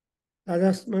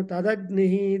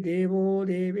Tadagnihi Devo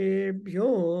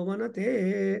Devebhyo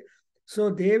Vanate.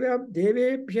 So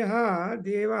Devebhyaha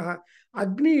Devaha.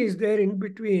 Agni is there in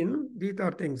between these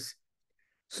are things.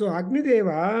 So Agni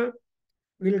Deva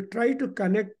will try to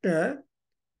connect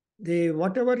the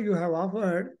whatever you have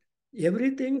offered,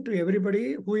 everything to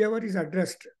everybody, whoever is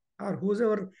addressed or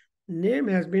whoever name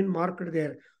has been marked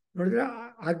there.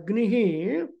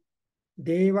 Agnihi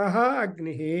Devaha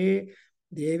Agnihi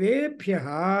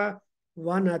Devebhyaha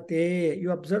Vanate.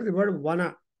 You observe the word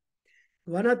Vana.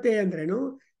 Vanate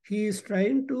andrenu, he is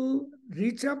trying to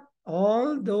reach up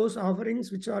all those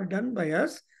offerings which are done by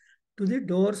us to the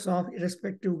doors of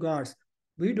respective gods.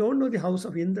 We don't know the house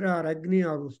of Indra or Agni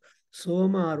or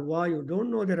Soma or Vayu. Don't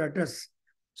know their address.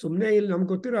 Sumne il nam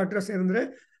gottiro address enandre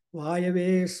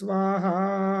Vayave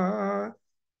Swaha,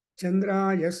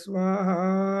 Chandraya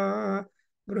Swaha,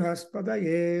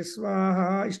 Bruhaspadaye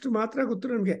Swaha. Ishtu matra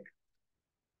gottiro namge.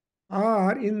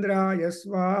 Or Indraya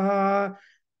Swaha.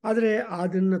 ಆದರೆ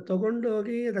ಅದನ್ನು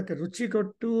ತಗೊಂಡೋಗಿ ಅದಕ್ಕೆ ರುಚಿ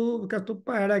ಕೊಟ್ಟು, ತುಪ್ಪ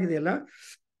ಹಾಳಾಗಿದೆಯಲ್ಲ,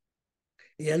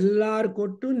 ಎಲ್ಲಾರು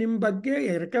ಕೊಟ್ಟು ನಿಮ್ಮ ಬಗ್ಗೆ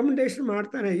ರೆಕಮೆಂಡೇಶನ್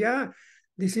ಮಾಡ್ತಾನೆ. ಅಯ್ಯ,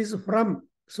 this is from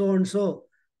so and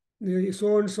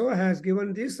so has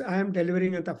given this, I am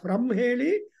delivering ಅಂತ ಫ್ರಮ್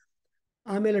ಹೇಳಿ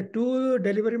ಆಮೇಲೆ ಟು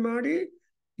ಡೆಲಿವರಿ ಮಾಡಿ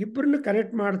ಇಬ್ಬರನ್ನು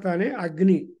ಕನೆಕ್ಟ್ ಮಾಡ್ತಾನೆ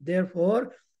ಅಗ್ನಿ. ದೇರ್ ಫೋರ್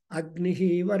ಅಗ್ನಿ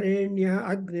ವರೇಣ್ಯ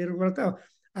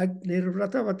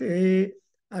ಅಗ್ನಿರ್ವ್ರತವತೆ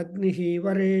ಅಗ್ನಿ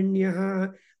ವರೇಣ್ಯ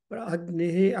ಅಗ್ನಿ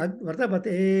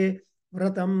ವ್ರತಪತೆ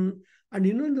ವ್ರತಂ. ಅಂಡ್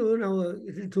ಇನ್ನೊಂದು, ನಾವು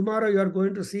tomorrow you are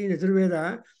going to see in Yajurveda,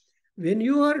 when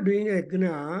you are doing a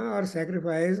yajna or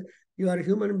sacrifice, you are a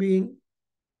human being,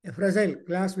 a fragile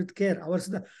glass with care.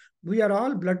 We are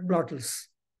all blood bottles.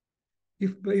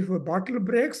 If a bottle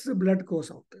breaks, blood goes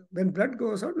out. When blood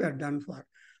goes out, we are done for.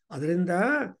 ಅದರಿಂದ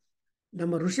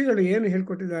ನಮ್ಮ ಋಷಿಗಳು ಏನು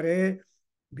ಹೇಳ್ಕೊಟ್ಟಿದ್ದಾರೆ,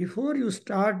 before you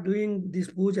start doing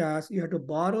this Pooja's, you have to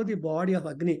ಬಾರೋ the body of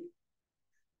ಅಗ್ನಿ.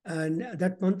 And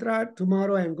that mantra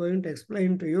tomorrow I am going to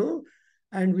explain to you.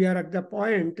 And we are at the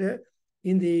point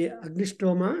in the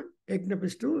Agnishtoma,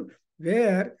 Yajnapistu,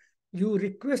 where you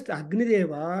request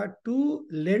Agnideva to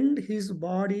lend his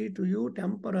body to you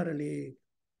temporarily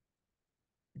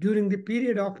during the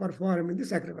period of performing the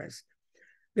sacrifice.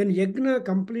 When Yajna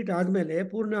complete admele,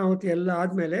 Purnahuti ella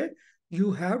admele, you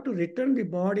have to return the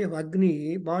body of Agni,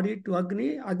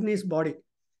 Agni's body.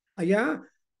 Aya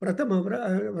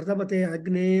ವ್ರತಪತೆ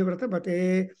ಅಗ್ನೇ ವ್ರತಪತೆ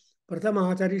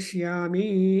ವ್ರತಮಾಚರಿಷ್ಯಾಮಿ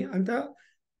ಅಂತ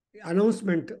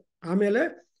announcement. ಆಮೇಲೆ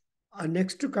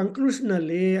next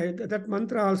ಕನ್ಕ್ಲೂಷನಲ್ಲಿ that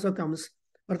ಮಂತ್ರ also comes,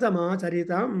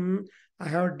 ವ್ರತಮಾಚರಿತಂ, I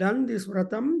have done this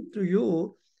ವ್ರತಂ to you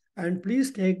and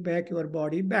please take back your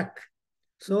body back.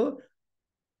 So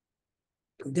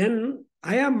then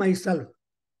I am myself.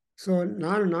 So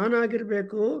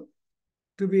ನಾನಾಗಿರಬೇಕು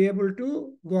to be able to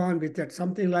go on with that.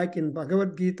 Something like in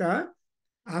Bhagavad Gita,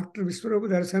 after Vishwarupa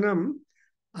Darshanam,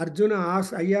 Arjuna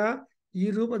asks, Ayya,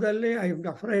 ee roopadalli I am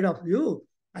afraid of you.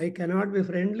 I cannot be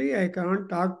friendly. I cannot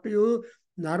talk to you.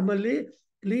 Normally,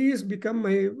 please become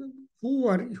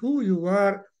who you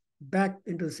are, back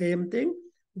into the same thing.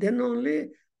 Then only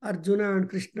Arjuna and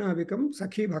Krishna become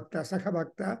Sakhi Bhakta, Sakha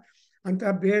Bhakta. ಅಂತ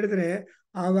ಬೇಡಿದ್ರೆ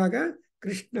ಆವಾಗ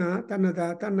ಕೃಷ್ಣ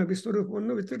ತನ್ನ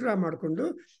ವಿಶ್ವರೂಪವನ್ನು withdraw ಮಾಡಿಕೊಂಡು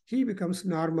he becomes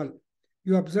normal.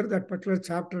 You observe that particular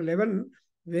chapter 11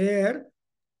 where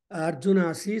Arjuna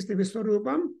sees the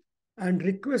Vishwarupam and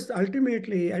requests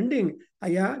ultimately ending,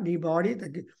 ಅಯ್ಯ ನೀ body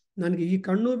ತೆಗಿ, ನನಗೆ ಈ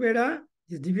ಕಣ್ಣು ಬೇಡ,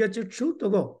 ಈ ದಿವ್ಯ ಚಕ್ಷು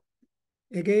ತಗೋ,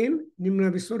 ಅಗೈನ್ ನಿಮ್ಮ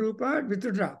ವಿಶ್ವರೂಪ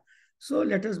withdraw, so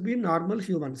let us be normal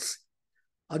humans.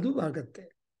 ಅದು ಆಗುತ್ತೆ.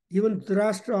 ಈವನ್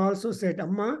ಧೃತರಾಷ್ಟ್ರ ಆಲ್ಸೋ ಸೆಡ್,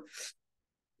 ಅಮ್ಮ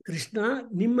ಕೃಷ್ಣ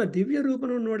ನಿಮ್ಮ ದಿವ್ಯ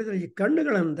ರೂಪವನ್ನು ನೋಡಿದರೆ ಈ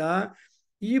ಕಣ್ಣುಗಳಿಂದ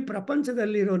ಈ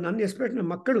ಪ್ರಪಂಚದಲ್ಲಿರೋ ನನ್ನ ಎಸ್ಪೆಷಲಿ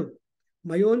ನಮ್ಮ ಮಕ್ಕಳು,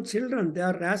 my own children, they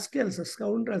are rascals,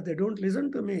 scoundrels, they don't listen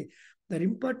to me, they're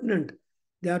impertinent,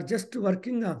 they are just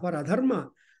working for adharma,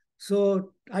 so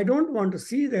I don't want to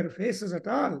see their faces at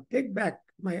all, take back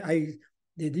my eyes,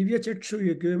 the divya chakshu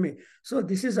you give me. So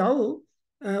this is how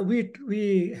we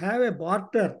have a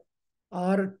barter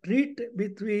or treat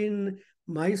between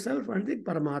myself and the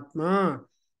Paramatma.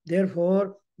 Therefore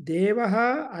devaha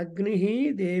agnihi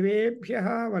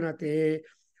devebhyaha vanate.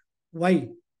 Why?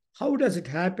 How does it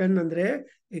happen? Andre,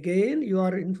 again, you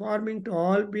are informing to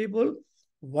all people,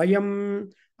 Vayam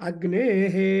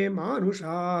Agnehe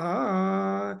Manushaha.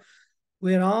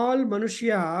 We are all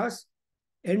Manushyas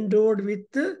endowed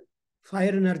with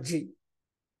fire energy.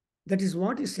 That is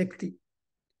what is Shakti.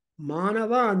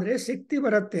 Manava andre Shakti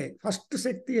baratte. First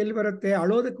Shakti elli baratte,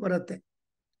 alodak baratte.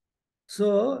 So,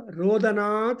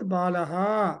 Rodanat Balaha.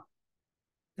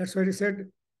 That's what he said.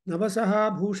 ನವಸಹ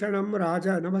ಭೂಷಣಂ ರಾಜ,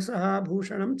 ನವಸಹ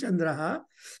ಭೂಷಣಂ ಚಂದ್ರಃ,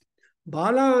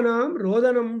 ಬಾಲಾನಾಂ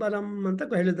ರೋದನಂ ಬಲಂ ಅಂತ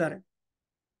ಹೇಳಿದ್ದಾರೆ.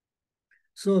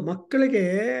 So ಮಕ್ಕಳಿಗೆ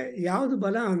ಯಾವುದು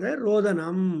ಬಲ ಅಂದರೆ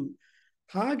ರೋದನಂ.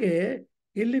 ಹಾಗೆ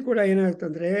ಇಲ್ಲಿ ಕೂಡ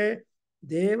ಏನಾಗ್ತಂದ್ರೆ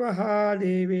ದೇವಃ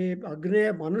ದೇವಿ ಅಗ್ನೇ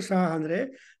ಮನುಷ್ಯ ಅಂದರೆ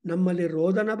ನಮ್ಮಲ್ಲಿ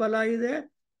ರೋದನ ಬಲ ಇದೆ,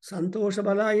 ಸಂತೋಷ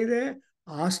ಬಲ ಇದೆ,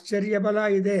 ಆಶ್ಚರ್ಯ ಬಲ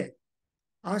ಇದೆ.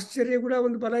 ಆಶ್ಚರ್ಯ ಕೂಡ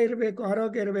ಒಂದು ಬಲ ಇರಬೇಕು,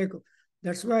 ಆರೋಗ್ಯ ಇರಬೇಕು.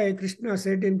 That's why Krishna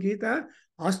said in Gita,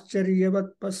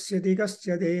 ಆಶ್ಚರ್ಯವತ್ ಪಶ್ಯತಿ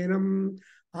ಕಶ್ಚದೇನಂ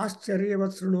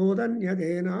ಆಶ್ಚರ್ಯವತ್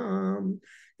ಶೃಣೋದನ್ಯದೇನಾಂ.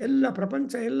 ಎಲ್ಲ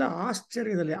ಪ್ರಪಂಚ ಎಲ್ಲ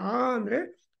ಆಶ್ಚರ್ಯದಲ್ಲಿ. ಅಂದರೆ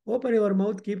open your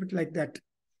mouth, keep it like that.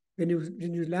 when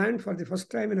you land for the first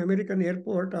time in American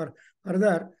airport or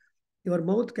further, your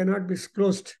mouth cannot be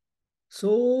closed.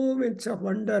 So much of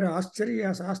wonder,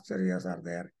 ascharya's are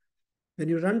there. When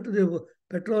you run to the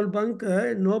petrol bunk,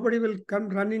 nobody will come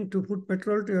running to put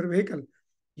petrol to your vehicle.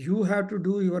 You have to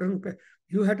do your own,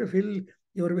 you have to fill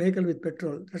your vehicle with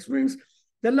petrol. That means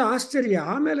ಎಲ್ಲ ಆಶ್ಚರ್ಯ.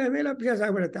 ಆಮೇಲೆ ಅಭ್ಯಾಸ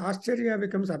ಆಗಿಬಿಡುತ್ತೆ. ಆಶ್ಚರ್ಯ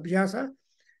becomes ಅಭ್ಯಾಸ.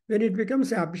 When it becomes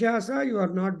ಅಭ್ಯಾಸ, you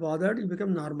are not bothered, you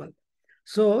become normal.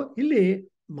 So ಇಲ್ಲಿ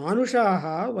ಮಾನುಷಾಹ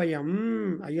ವಯಂ,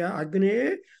 ಅಯ್ಯ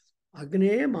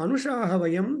ಅಗ್ನೇ ಮಾನುಷಾಹ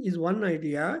ವಯಂ ಇಸ್ ಒನ್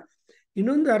ಐಡಿಯಾ.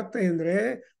 ಇನ್ನೊಂದು ಅರ್ಥ ಅಂದರೆ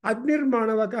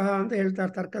ಅಗ್ನಿರ್ಮಾಣವಕಃ ಅಂತ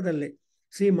ಹೇಳ್ತಾರೆ ತರ್ಕದಲ್ಲಿ.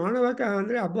 ಮಾಣವಕಃ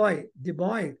ಅಂದರೆ ಅ ಬಾಯ್, ದಿ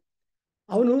ಬಾಯ್.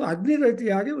 ಅವನು ಅಗ್ನಿ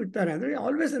ರೀತಿಯಾಗಿ ಇರ್ತಾನೆ, ಅಂದರೆ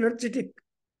always energetic.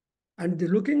 And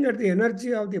looking at the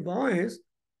energy of the boys,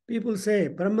 people say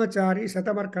brahmachari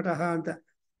shatamarkataha anta.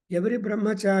 Every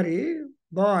brahmachari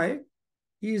boy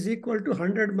is equal to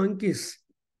 100 monkeys,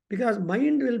 because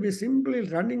mind will be simply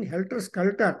running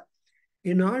helter-skelter.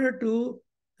 In order to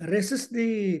resist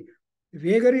the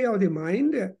vagary of the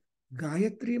mind,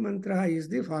 Gayatri mantra is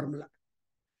the formula.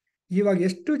 ಇವಾಗ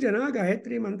ಎಷ್ಟು ಜನ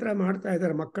ಗಾಯತ್ರಿ ಮಂತ್ರ ಮಾಡ್ತಾ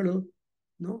ಇದ್ದಾರೆ ಮಕ್ಕಳು?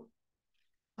 No.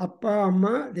 ಅಪ್ಪ ಅಮ್ಮ,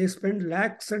 they spend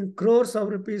lakhs and crores of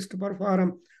rupees to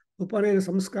perform ಉಪನಯನ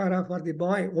ಸಂಸ್ಕಾರ ಫಾರ್ ದಿ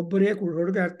ಬಾಯ್. ಒಬ್ಬನೇ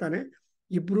ಹುಡುಗ ಇರ್ತಾನೆ,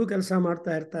 ಇಬ್ಬರು ಕೆಲಸ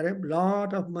ಮಾಡ್ತಾ ಇರ್ತಾರೆ,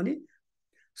 lot of money.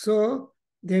 So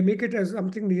they make it as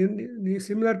something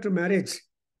similar to marriage.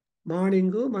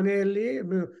 Morning ಮನೆಯಲ್ಲಿ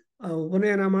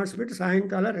ಉಪನಯನ ಮಾಡಿಸ್ಬಿಟ್ಟು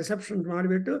ಸಾಯಂಕಾಲ ರಿಸೆಪ್ಷನ್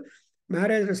ಮಾಡಿಬಿಟ್ಟು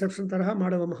ಮ್ಯಾರೇಜ್ ರಿಸೆಪ್ಷನ್ ತರಹ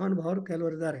ಮಾಡುವ ಮಹಾನುಭಾವರು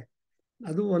ಕೆಲವರಿದ್ದಾರೆ.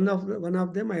 ಅದು one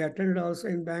of them I attended also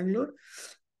in Bangalore.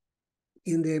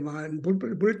 ಹಿಂದೆ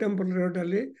ಬುಲ್ ಟೆಂಪಲ್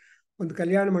ರೋಡಲ್ಲಿ ಒಂದು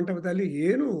ಕಲ್ಯಾಣ ಮಂಟಪದಲ್ಲಿ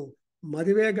ಏನು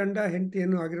ಮದುವೆ ಗಂಡ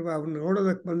ಹೆಂಡತಿಯನ್ನು ಆಗಿರುವ ಅವ್ನು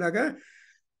ನೋಡೋದಕ್ಕೆ ಬಂದಾಗ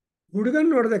ಹುಡುಗನ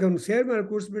ನೋಡೋದಕ್ಕೆ ಅವ್ನು ಸೇರ್ ಮೇಲೆ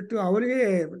ಕೂರಿಸ್ಬಿಟ್ಟು ಅವನಿಗೆ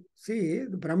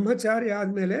ಬ್ರಹ್ಮಚಾರಿ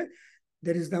ಆದಮೇಲೆ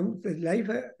there is the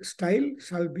life style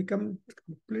shawl become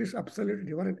complete absolute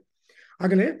different.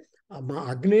 ಆಗಲೇ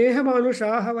ಅಗ್ನೇಹ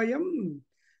ಮಾನುಷಾಹ ವಯಂ,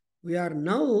 we are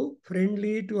now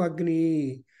friendly to ಅಗ್ನಿ,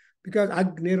 ಬಿಕಾಸ್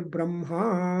ಅಗ್ನಿರ್ ಬ್ರಹ್ಮ.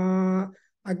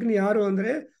 ಅಗ್ನಿ ಯಾರು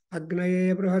ಅಂದರೆ ಅಗ್ನಯೇ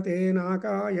ಬೃಹತೆ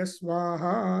ನಾಕಾಯ ಸ್ವಾಹ.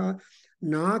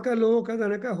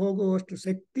 ನಾಕಲೋಕದನಕ ಹೋಗುವಷ್ಟು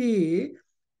ಶಕ್ತಿ,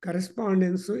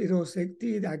 ಕರೆಸ್ಪಾಂಡೆನ್ಸು ಇರೋ ಶಕ್ತಿ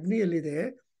ಇದು ಅಗ್ನಿಯಲ್ಲಿದೆ.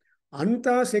 ಅಂಥ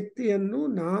ಶಕ್ತಿಯನ್ನು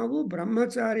ನಾವು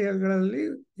ಬ್ರಹ್ಮಚಾರ್ಯಗಳಲ್ಲಿ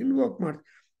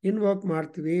ಇನ್ವೋಕ್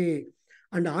ಮಾಡ್ತೀವಿ.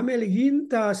 ಅಂಡ್ ಆಮೇಲೆ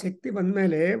ಇಂಥ ಶಕ್ತಿ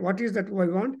ಬಂದಮೇಲೆ what is that we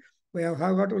want? We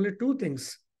have got only two things,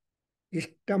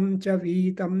 ಇಷ್ಟಂ ಚ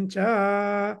ವೀತಂ ಚ.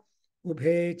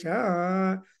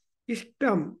 Ubhecha,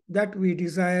 ishtam, that we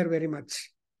desire very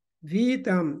much.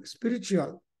 Vitam,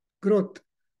 spiritual growth,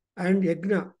 and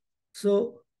yagna.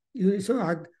 So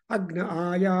agna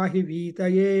ayahi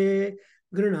vitaye,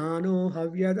 granano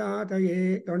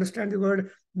havyadataye. You understand the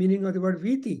word, meaning of the word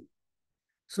viti?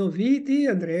 So viti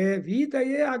andre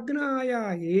vitaye agna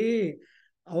ayahi.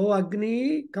 Oh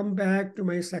Agni, come back to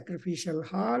my sacrificial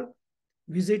hall,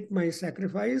 visit my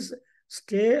sacrifice,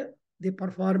 stay the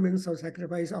performance of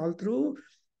sacrifice all through,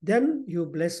 then you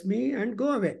bless me and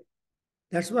go away.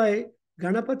 That's why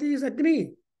Ganapati is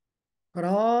Agni. For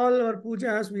all our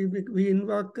pujas, we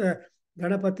invoke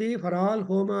Ganapati. For all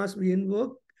homas, we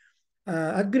invoke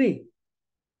Agni.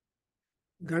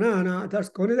 Ganana, that's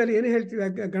ಕೊನೆಯಲ್ಲಿ ಏನು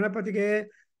ಹೇಳ್ತೀವಿ ಗಣಪತಿಗೆ?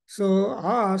 So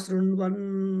ಆ ಶೃಣ್ವನ್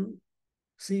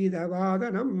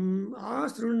ಸೀದವಾದನಂ, ಆ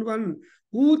ಶೃಣ್ವನ್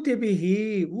ಊತಿಭಿಹಿ.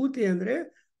 ಊತಿ ಅಂದರೆ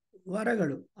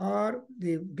ವರಗಳು, R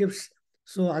the gifts.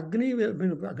 So ಅಗ್ನಿ will,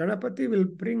 Ganapati will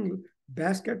bring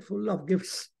basket full of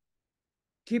gifts.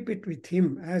 Keep it with him,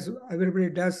 as everybody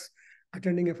does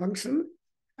attending a function.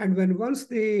 And when once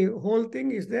the whole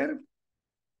thing is there,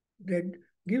 they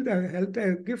give the health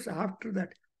gifts after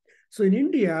that. So in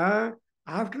India,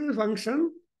 after the function,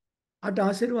 at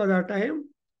Ashirvada time,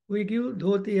 we give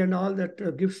dhoti and all that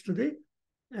gifts to the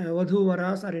vadhu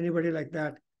varas or anybody like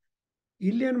that.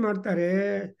 Illi ಏನು ಮಾಡ್ತಾರೆ,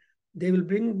 they will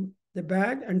bring the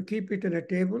bag and keep it on a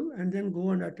table and then go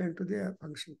and attend to the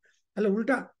function. ಅಲ್ಲ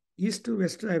ಉಲ್ಟಾ, east to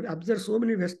west. I observed so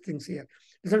many west things here.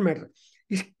 Doesn't matter.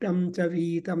 Ishtam cha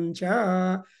vitam cha.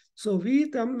 So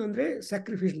vitam ಅಂದ್ರೆ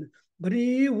ಸ್ಯಾಕ್ರಿಫಿಷನ್. ಬರೀ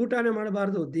ಊಟನೇ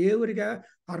ಮಾಡಬಾರ್ದು, ದೇವರಿಗೆ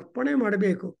ಅರ್ಪಣೆ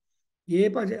ಮಾಡಬೇಕು.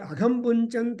 ಅಘಂ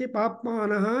ಪುಂಚಂತಿ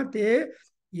ಪಾಪ್ಮಾನಃ ತೇ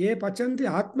ಯೇ ಪಚಂತಿ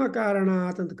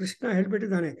ಆತ್ಮಕಾರಣಾತ್ ಅಂತ ಕೃಷ್ಣ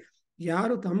ಹೇಳ್ಬಿಟ್ಟಿದ್ದಾನೆ.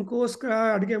 ಯಾರು ತಮಗೋಸ್ಕರ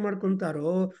ಅಡುಗೆ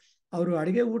ಮಾಡ್ಕೊತಾರೋ ಅವರು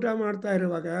ಅಡುಗೆ ಊಟ ಮಾಡ್ತಾ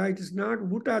ಇರುವಾಗ ಇಟ್ ಇಸ್ ನಾಟ್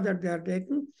ಊಟ ದಟ್ ದೇ ಆರ್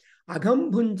ಟೇಕಿಂಗ್. ಅಘಂ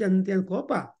ಭುಂಚಂತಿ ಅಂತ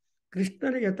ಕೋಪ.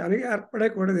 ಕೃಷ್ಣನಿಗೆ ತನಗೆ ಅರ್ಪಣೆ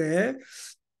ಕೊಡದೆ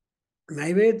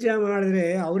ನೈವೇದ್ಯ ಮಾಡಿದ್ರೆ,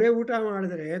 ಅವರೇ ಊಟ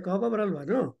ಮಾಡಿದ್ರೆ ಕೋಪ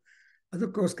ಬರಲ್ವನು?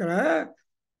 ಅದಕ್ಕೋಸ್ಕರ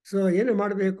ಸೊ ಏನು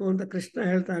ಮಾಡಬೇಕು ಅಂತ ಕೃಷ್ಣ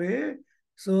ಹೇಳ್ತಾನೆ.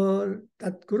 ಸೊ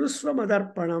ತತ್ಕುರುಸ್ವ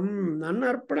ಮದರ್ಪಣಂ, ನನ್ನ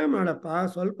ಅರ್ಪಣೆ ಮಾಡಪ್ಪ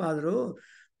ಸ್ವಲ್ಪ ಆದರೂ.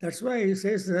 That's why he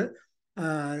says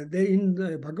in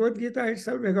Bhagavad Gita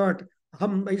itself we got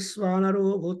ಅಹಂ ವೈಶ್ವಾನರೋ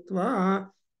ಭೂತ್ವಾ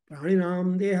ಪ್ರಾಣಿನಾಂ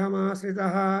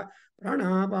ದೇಹಮಾಶ್ರಿತಃ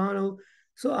ಪ್ರಾಣಾಪಾನೌ.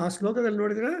 ಸೊ ಆ ಶ್ಲೋಕದಲ್ಲಿ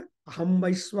ನೋಡಿದ್ರೆ ಅಹಂ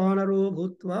ವೈಶ್ವಾನರೋ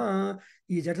ಭೂತ್ವಾ,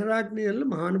 ಈ ಜಠರಾಗ್ನಿಯಲ್ಲಿ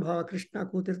ಮಹಾನುಭಾವ ಕೃಷ್ಣ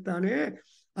ಕೂತಿರ್ತಾನೆ.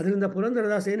 ಅದರಿಂದ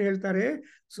ಪುರಂದರದಾಸ್ ಏನು ಹೇಳ್ತಾರೆ,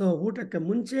 ಸೊ ಊಟಕ್ಕೆ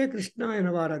ಮುಂಚೆ ಕೃಷ್ಣ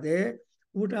ಎನ್ನಬಾರದೆ,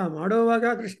 ಊಟ ಮಾಡೋವಾಗ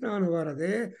ಕೃಷ್ಣ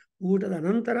ಅನ್ನಬಾರದೆ, ಊಟದ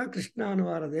ನಂತರ ಕೃಷ್ಣ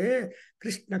ಅನ್ನಬಾರದೆ,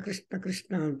 ಕೃಷ್ಣ ಕೃಷ್ಣ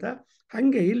ಕೃಷ್ಣ ಅಂತ.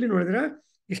 ಹಂಗೆ ಇಲ್ಲಿ ನೋಡಿದ್ರೆ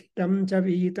ಇಷ್ಟಂ ಚ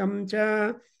ವೀತಂ ಚ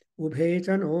ಉಭೇ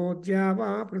ಚ ನೋದ್ಯಾವ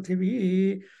ಪೃಥಿವೀ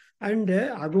ಅಂಡ್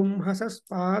ಅಗುಂಹಸ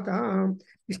ಸ್ಪಾತ.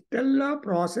 ಇಷ್ಟೆಲ್ಲ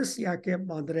ಪ್ರಾಸೆಸ್ ಯಾಕೆ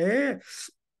ಅಂದರೆ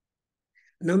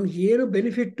ನಮ್ಗೆ ಏನು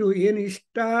ಬೆನಿಫಿಟ್ಟು, ಏನು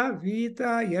ಇಷ್ಟ ವೀತ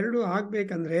ಎರಡು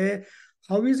ಆಗ್ಬೇಕಂದ್ರೆ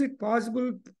how is it possible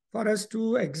for us to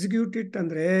execute it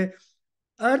ಅಂದರೆ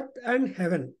ಅರ್ತ್ ಆ್ಯಂಡ್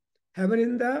ಹೆವೆನ್.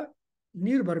 ಹೆವೆನಿಂದ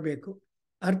ನೀರು ಬರಬೇಕು,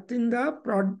 ಅರ್ತಿಂದ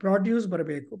ಪ್ರಾಡ್ಯೂಸ್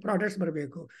ಬರಬೇಕು, ಪ್ರಾಡಕ್ಟ್ಸ್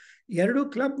ಬರಬೇಕು. ಎರಡು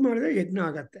ಕ್ಲಬ್ ಮಾಡಿದ್ರೆ ಯಜ್ಞ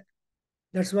ಆಗತ್ತೆ.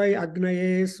 ದಟ್ಸ್ ವೈ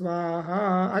ಅಗ್ನಯೇ ಸ್ವಾಹ,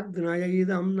 ಅಗ್ನಯ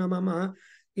ಇದಂ ನಮಮ,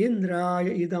 ಇಂದ್ರಾಯ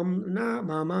ಇದಂ ನ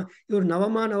ಮಮ. ಇವ್ರು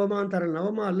ನವಮ ನವಮ ಅಂತಾರಲ್ಲ,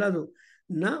 ನವಮ ಅಲ್ಲದು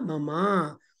ನ ಮಮ.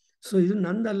 ಸೊ ಇದು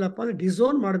ನಂದಲ್ಲಪ್ಪ ಅಂದರೆ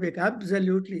ಡಿಸೋನ್ ಮಾಡಬೇಕು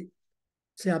ಅಬ್ಸಲ್ಯೂಟ್ಲಿ.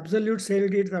 ಅಬ್ಸಲ್ಯೂಟ್ ಸೇಲ್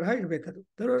ಡೀಡ್ ತರಹ ಇರಬೇಕದು.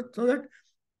 So that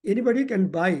anybody can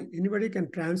buy, anybody can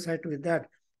transact with that.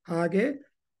 ಹಾಗೆ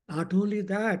ನಾಟ್ ಓನ್ಲಿ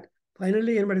ದ್ಯಾಟ್,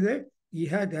 ಫೈನಲಿ ಏನು ಮಾಡಿದೆ,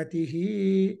 ಇಹ ಗತಿ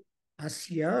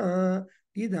ಅಸ್ಯ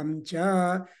ಇದಂ ಚ.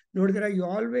 ನೋಡಿದ್ರೆ you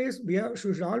always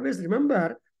should always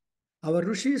remember our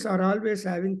rishis are always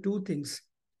having two things.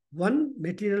 One,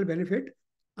 material benefit,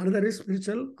 another is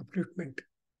spiritual upliftment.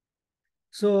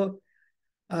 So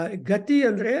ಗತಿ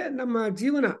ಅಂದರೆ ನಮ್ಮ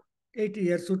ಜೀವನ 80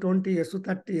 years, 20 years,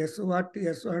 30 years, 40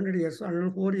 years, 100 years,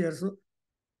 104 years,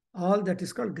 all that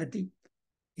is called ಗತಿ.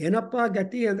 ಏನಪ್ಪ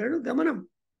ಗತಿ ಅಂದ್ರೆ ಗಮನಂ.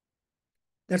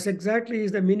 That's exactly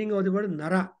is the meaning of the word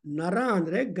ನರ. ನರ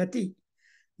ಅಂದರೆ ಗತಿ.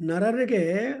 ನರರಿಗೆ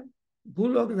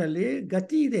ಭೂಲೋಕದಲ್ಲಿ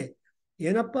ಗತಿ ಇದೆ.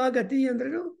 ಏನಪ್ಪ ಗತಿ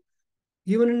ಅಂದ್ರೂ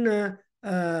ಈವನ್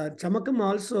ಚಮಕಂ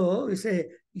ಆಲ್ಸೋ ವಿಸೆ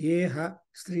ಏಹ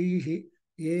ಸ್ತ್ರೀಹಿ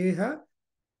ಏಹ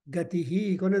ಗತಿ.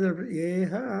 ಕೊನೆಯಲ್ಲಿ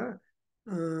ಏಹ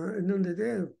ಇನ್ನೊಂದಿದೆ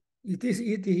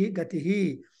ಇತಿ ಗತಿ.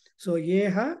 ಸೊ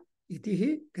ಏಹ ಇತಿ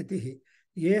ಗತಿ.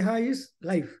 ಏಹ is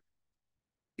life,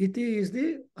 iti is the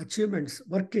achievements,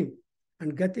 working, and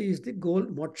gati is the goal,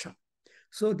 moksha.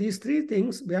 So these three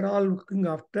things we are all looking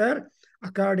after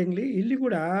accordingly. Illi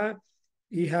kuda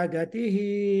iha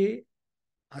gatihi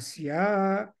asya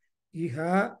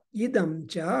iha idam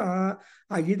cha.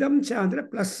 A idam cha andre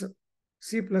plus. C++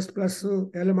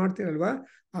 ಎಲ್ಲ ಮಾಡ್ತೀರಲ್ವಾ,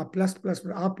 ಆ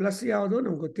plus ಯಾವುದು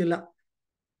ನಮ್ಗೆ ಗೊತ್ತಿಲ್ಲ,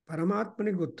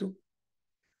 ಪರಮಾತ್ಮನಿಗೆ ಗೊತ್ತು.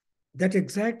 That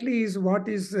exactly is what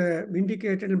is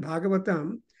indicated in Bhagavatam,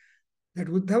 that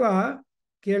Uddhava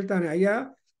ಕೇಳ್ತಾನೆ, ಅಯ್ಯ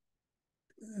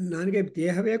ನನಗೆ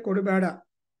ದೇಹವೇ ಕೊಡಬೇಡ,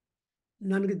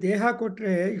 ನನಗೆ ದೇಹ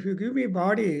ಕೊಟ್ಟರೆ if you give me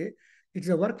body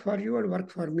it's a work for you and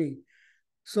work for me.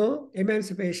 So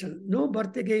ಎಮ್ಯಾನ್ಸಿಪೇಷನ್, no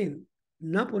birth again,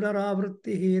 ನ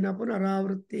ಪುನರಾವೃತ್ತಿ ನ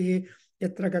ಪುನರಾವೃತ್ತಿ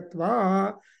ಯತ್ರ ಗತ್ವಾ,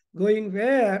 going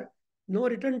wear no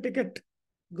return ticket,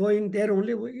 going there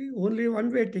only one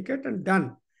way ticket and done.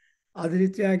 ಅದೇ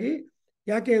ರೀತಿಯಾಗಿ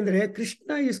ಯಾಕೆ ಅಂದರೆ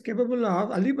Krishna is capable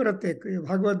of, ಅಲ್ಲಿ ಬರುತ್ತೆ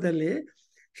ಭಾಗವತದಲ್ಲಿ,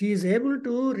 he is able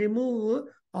to remove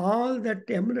all that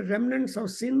ರೆಮಿನೆಂಟ್ಸ್ of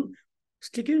sin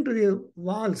ಸ್ಟಿಕಿಂಗ್ to the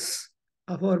walls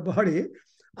of our body.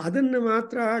 ಅದನ್ನು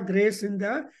ಮಾತ್ರ ಗ್ರೇಸಿಂದ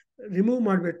remove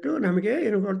ಮಾಡಿಬಿಟ್ಟು ನಮಗೆ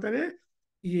ಏನು ಕೊಡ್ತಾನೆ,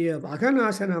 ಈ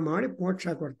ಅಘನಾಶನ ಮಾಡಿ ಮೋಕ್ಷ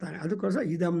ಕೊಡ್ತಾನೆ. ಅದಕ್ಕೋಸ್ಕರ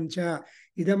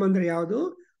ಇದಂ ಅಂದರೆ ಯಾವುದು,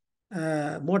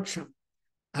 ಮೋಕ್ಷ.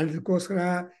 ಅದಕ್ಕೋಸ್ಕರ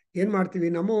ಏನು ಮಾಡ್ತೀವಿ,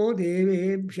 ನಮೋ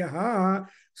ದೇವೇಭ್ಯ.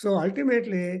 ಸೊ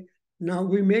ಅಲ್ಟಿಮೇಟ್ಲಿ ನಾವು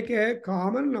ವಿ ಮೇಕ್ ಎ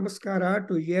ಕಾಮನ್ ನಮಸ್ಕಾರ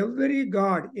to every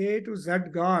god, A to Z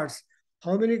gods.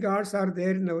 How many gods are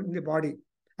there in the body?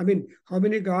 I mean, how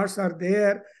many gods are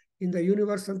there in the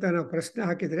universe ಅಂತ ನಾವು ಪ್ರಶ್ನೆ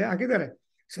ಹಾಕಿದ್ದಾರೆ.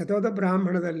 ಶತೋದ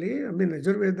ಬ್ರಾಹ್ಮಣದಲ್ಲಿ, I mean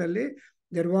ಯಜುರ್ವೇದದಲ್ಲಿ,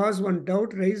 there was one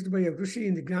doubt raised by a Rishi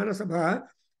in the Gnana Sabha,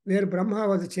 where Brahma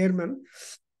was the chairman.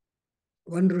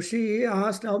 One Rishi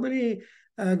asked how many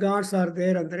gods are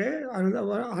there, andre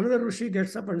another Rishi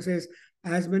gets up and says,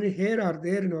 as many hair are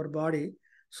there in our body,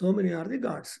 so many are the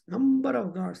gods. Number of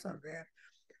gods are there.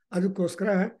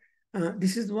 Adukoskara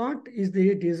this is what is the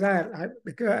desire.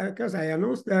 Because I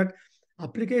announced that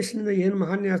application in the ಏನು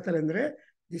ಮಹಾನ್ಯಾಸದಲ್ಲಿ ಅಂದರೆ,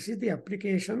 this is the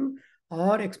application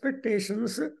or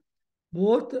expectations,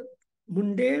 both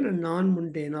mundane and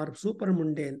non-mundane or super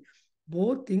mundane.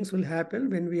 Both things will happen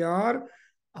when we are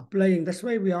applying. That's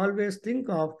why we always think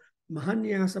of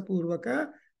Mahanyasa Purvaka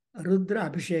Rudra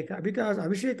Abhisheka. Because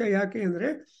Abhisheka ಯಾಕೆ ಅಂದರೆ,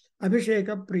 ಅಭಿಷೇಕ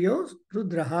ಪ್ರಿಯೋ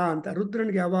ರುದ್ರಹ ಅಂತ.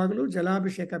 ರುದ್ರನಿಗೆ ಯಾವಾಗಲೂ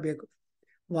ಜಲಾಭಿಷೇಕ ಬೇಕು.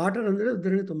 Water ಅಂದರೆ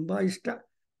ರುದ್ರನಿಗೆ ತುಂಬ ಇಷ್ಟ,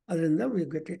 ಅದರಿಂದ we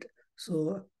get it. So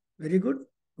very good,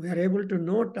 we are able to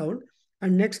note down.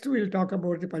 And next will talk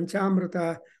about the ಪಂಚಾಮೃತ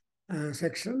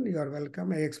section. You are welcome.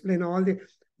 I explain all the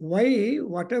why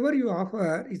whatever you offer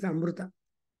is amruta,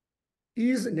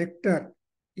 is nectar,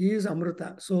 is amruta.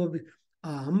 So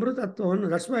amrutatvavannu,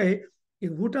 that's why ಈ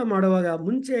ಊಟ ಮಾಡುವಾಗ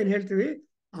ಮುಂಚೆ ಏನು ಹೇಳ್ತೀವಿ,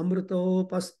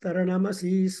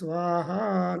 ಅಮೃತೋಪಸ್ತರಣಮಸಿ ಸ್ವಾಹ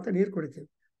ಅಂತ ನೀರು ಕುಡಿತೀವಿ.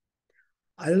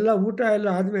 ಎಲ್ಲ ಊಟ ಎಲ್ಲ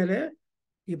ಆದಮೇಲೆ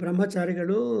ಈ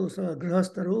ಬ್ರಹ್ಮಚಾರಿಗಳು,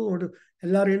 ಗೃಹಸ್ಥರು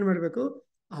ಎಲ್ಲರೂ ಏನು ಮಾಡಬೇಕು,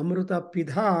 ಅಮೃತ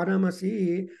ಪಿಧಾನಮಸಿ.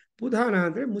 ಪುಧಾನ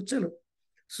ಅಂದರೆ ಮುಚ್ಚಲು.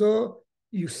 So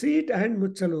you seat and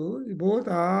muchalu, both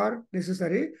are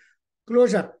necessary.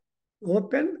 Closure,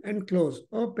 open and close,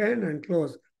 open and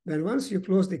close. Then once you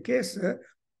close the case,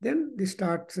 then the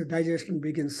digestion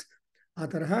begins.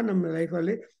 Atarha nam life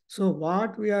alli. So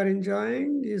what we are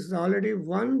enjoying is already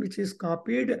one which is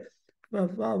copied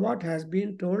of what has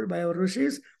been told by our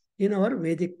rishis in our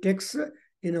Vedic texts,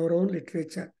 in our own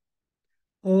literature.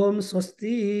 Om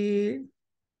Swasti.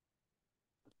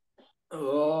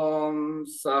 ಓಂ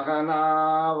ಸಹನಾ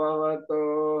ಭವತು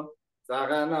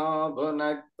ಸಹನೋ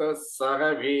ಭುನಕ್ತು ಸಹ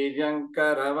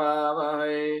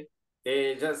ವೀರ್ಯಂಕರವಾವಹೈ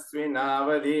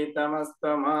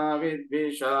ತೇಜಸ್ವಿನಾವಧೀತಮಸ್ತು ಮಾ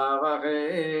ವಿದ್ವಿಷಾವಹೈ.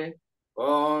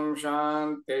 ಓಂ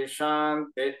ಶಾಂತಿ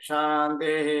ಶಾಂತಿ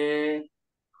ಶಾಂತಿ.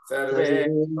 ಸರ್ವೇ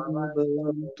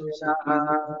ಭವಂತು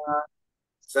ಸುಖಿನಃ,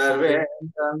 ಸರ್ವೇ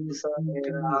ಸಂತು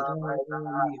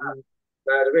ನಿರಾಮಯಾಃ,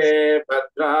 ಸರ್ವೇ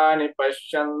ಭದ್ರಾಣಿ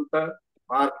ಪಶ್ಯಂತು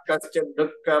ಮಾ ಕಶ್ಚಿತ್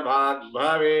ದುಃಖ ಭಾಗ್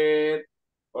ಭವೇತ್.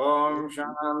 ಓಂ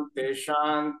ಶಾಂತಿ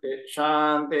ಶಾಂತಿ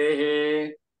ಶಾಂತಿ.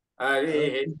 ಹರಿ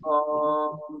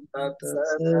ಓಂ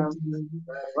ತತ್ಸತ್.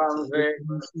 ಸರ್ವಂ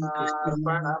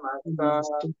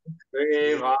ಶ್ರೀಕೃಷ್ಣಾರ್ಪಣಮಸ್ತು. ಶ್ರೀ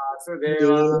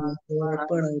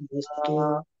ವಾಸುದೇವಾರ್ಪಣಮಸ್ತು.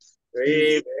 ಶ್ರೀ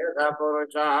ವೇದ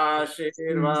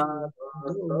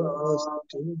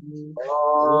ಪುರುಷಾಶೀರ್ವಾದೋಸ್ತು.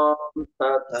 ಓಂ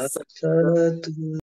ತತ್ಸತ್.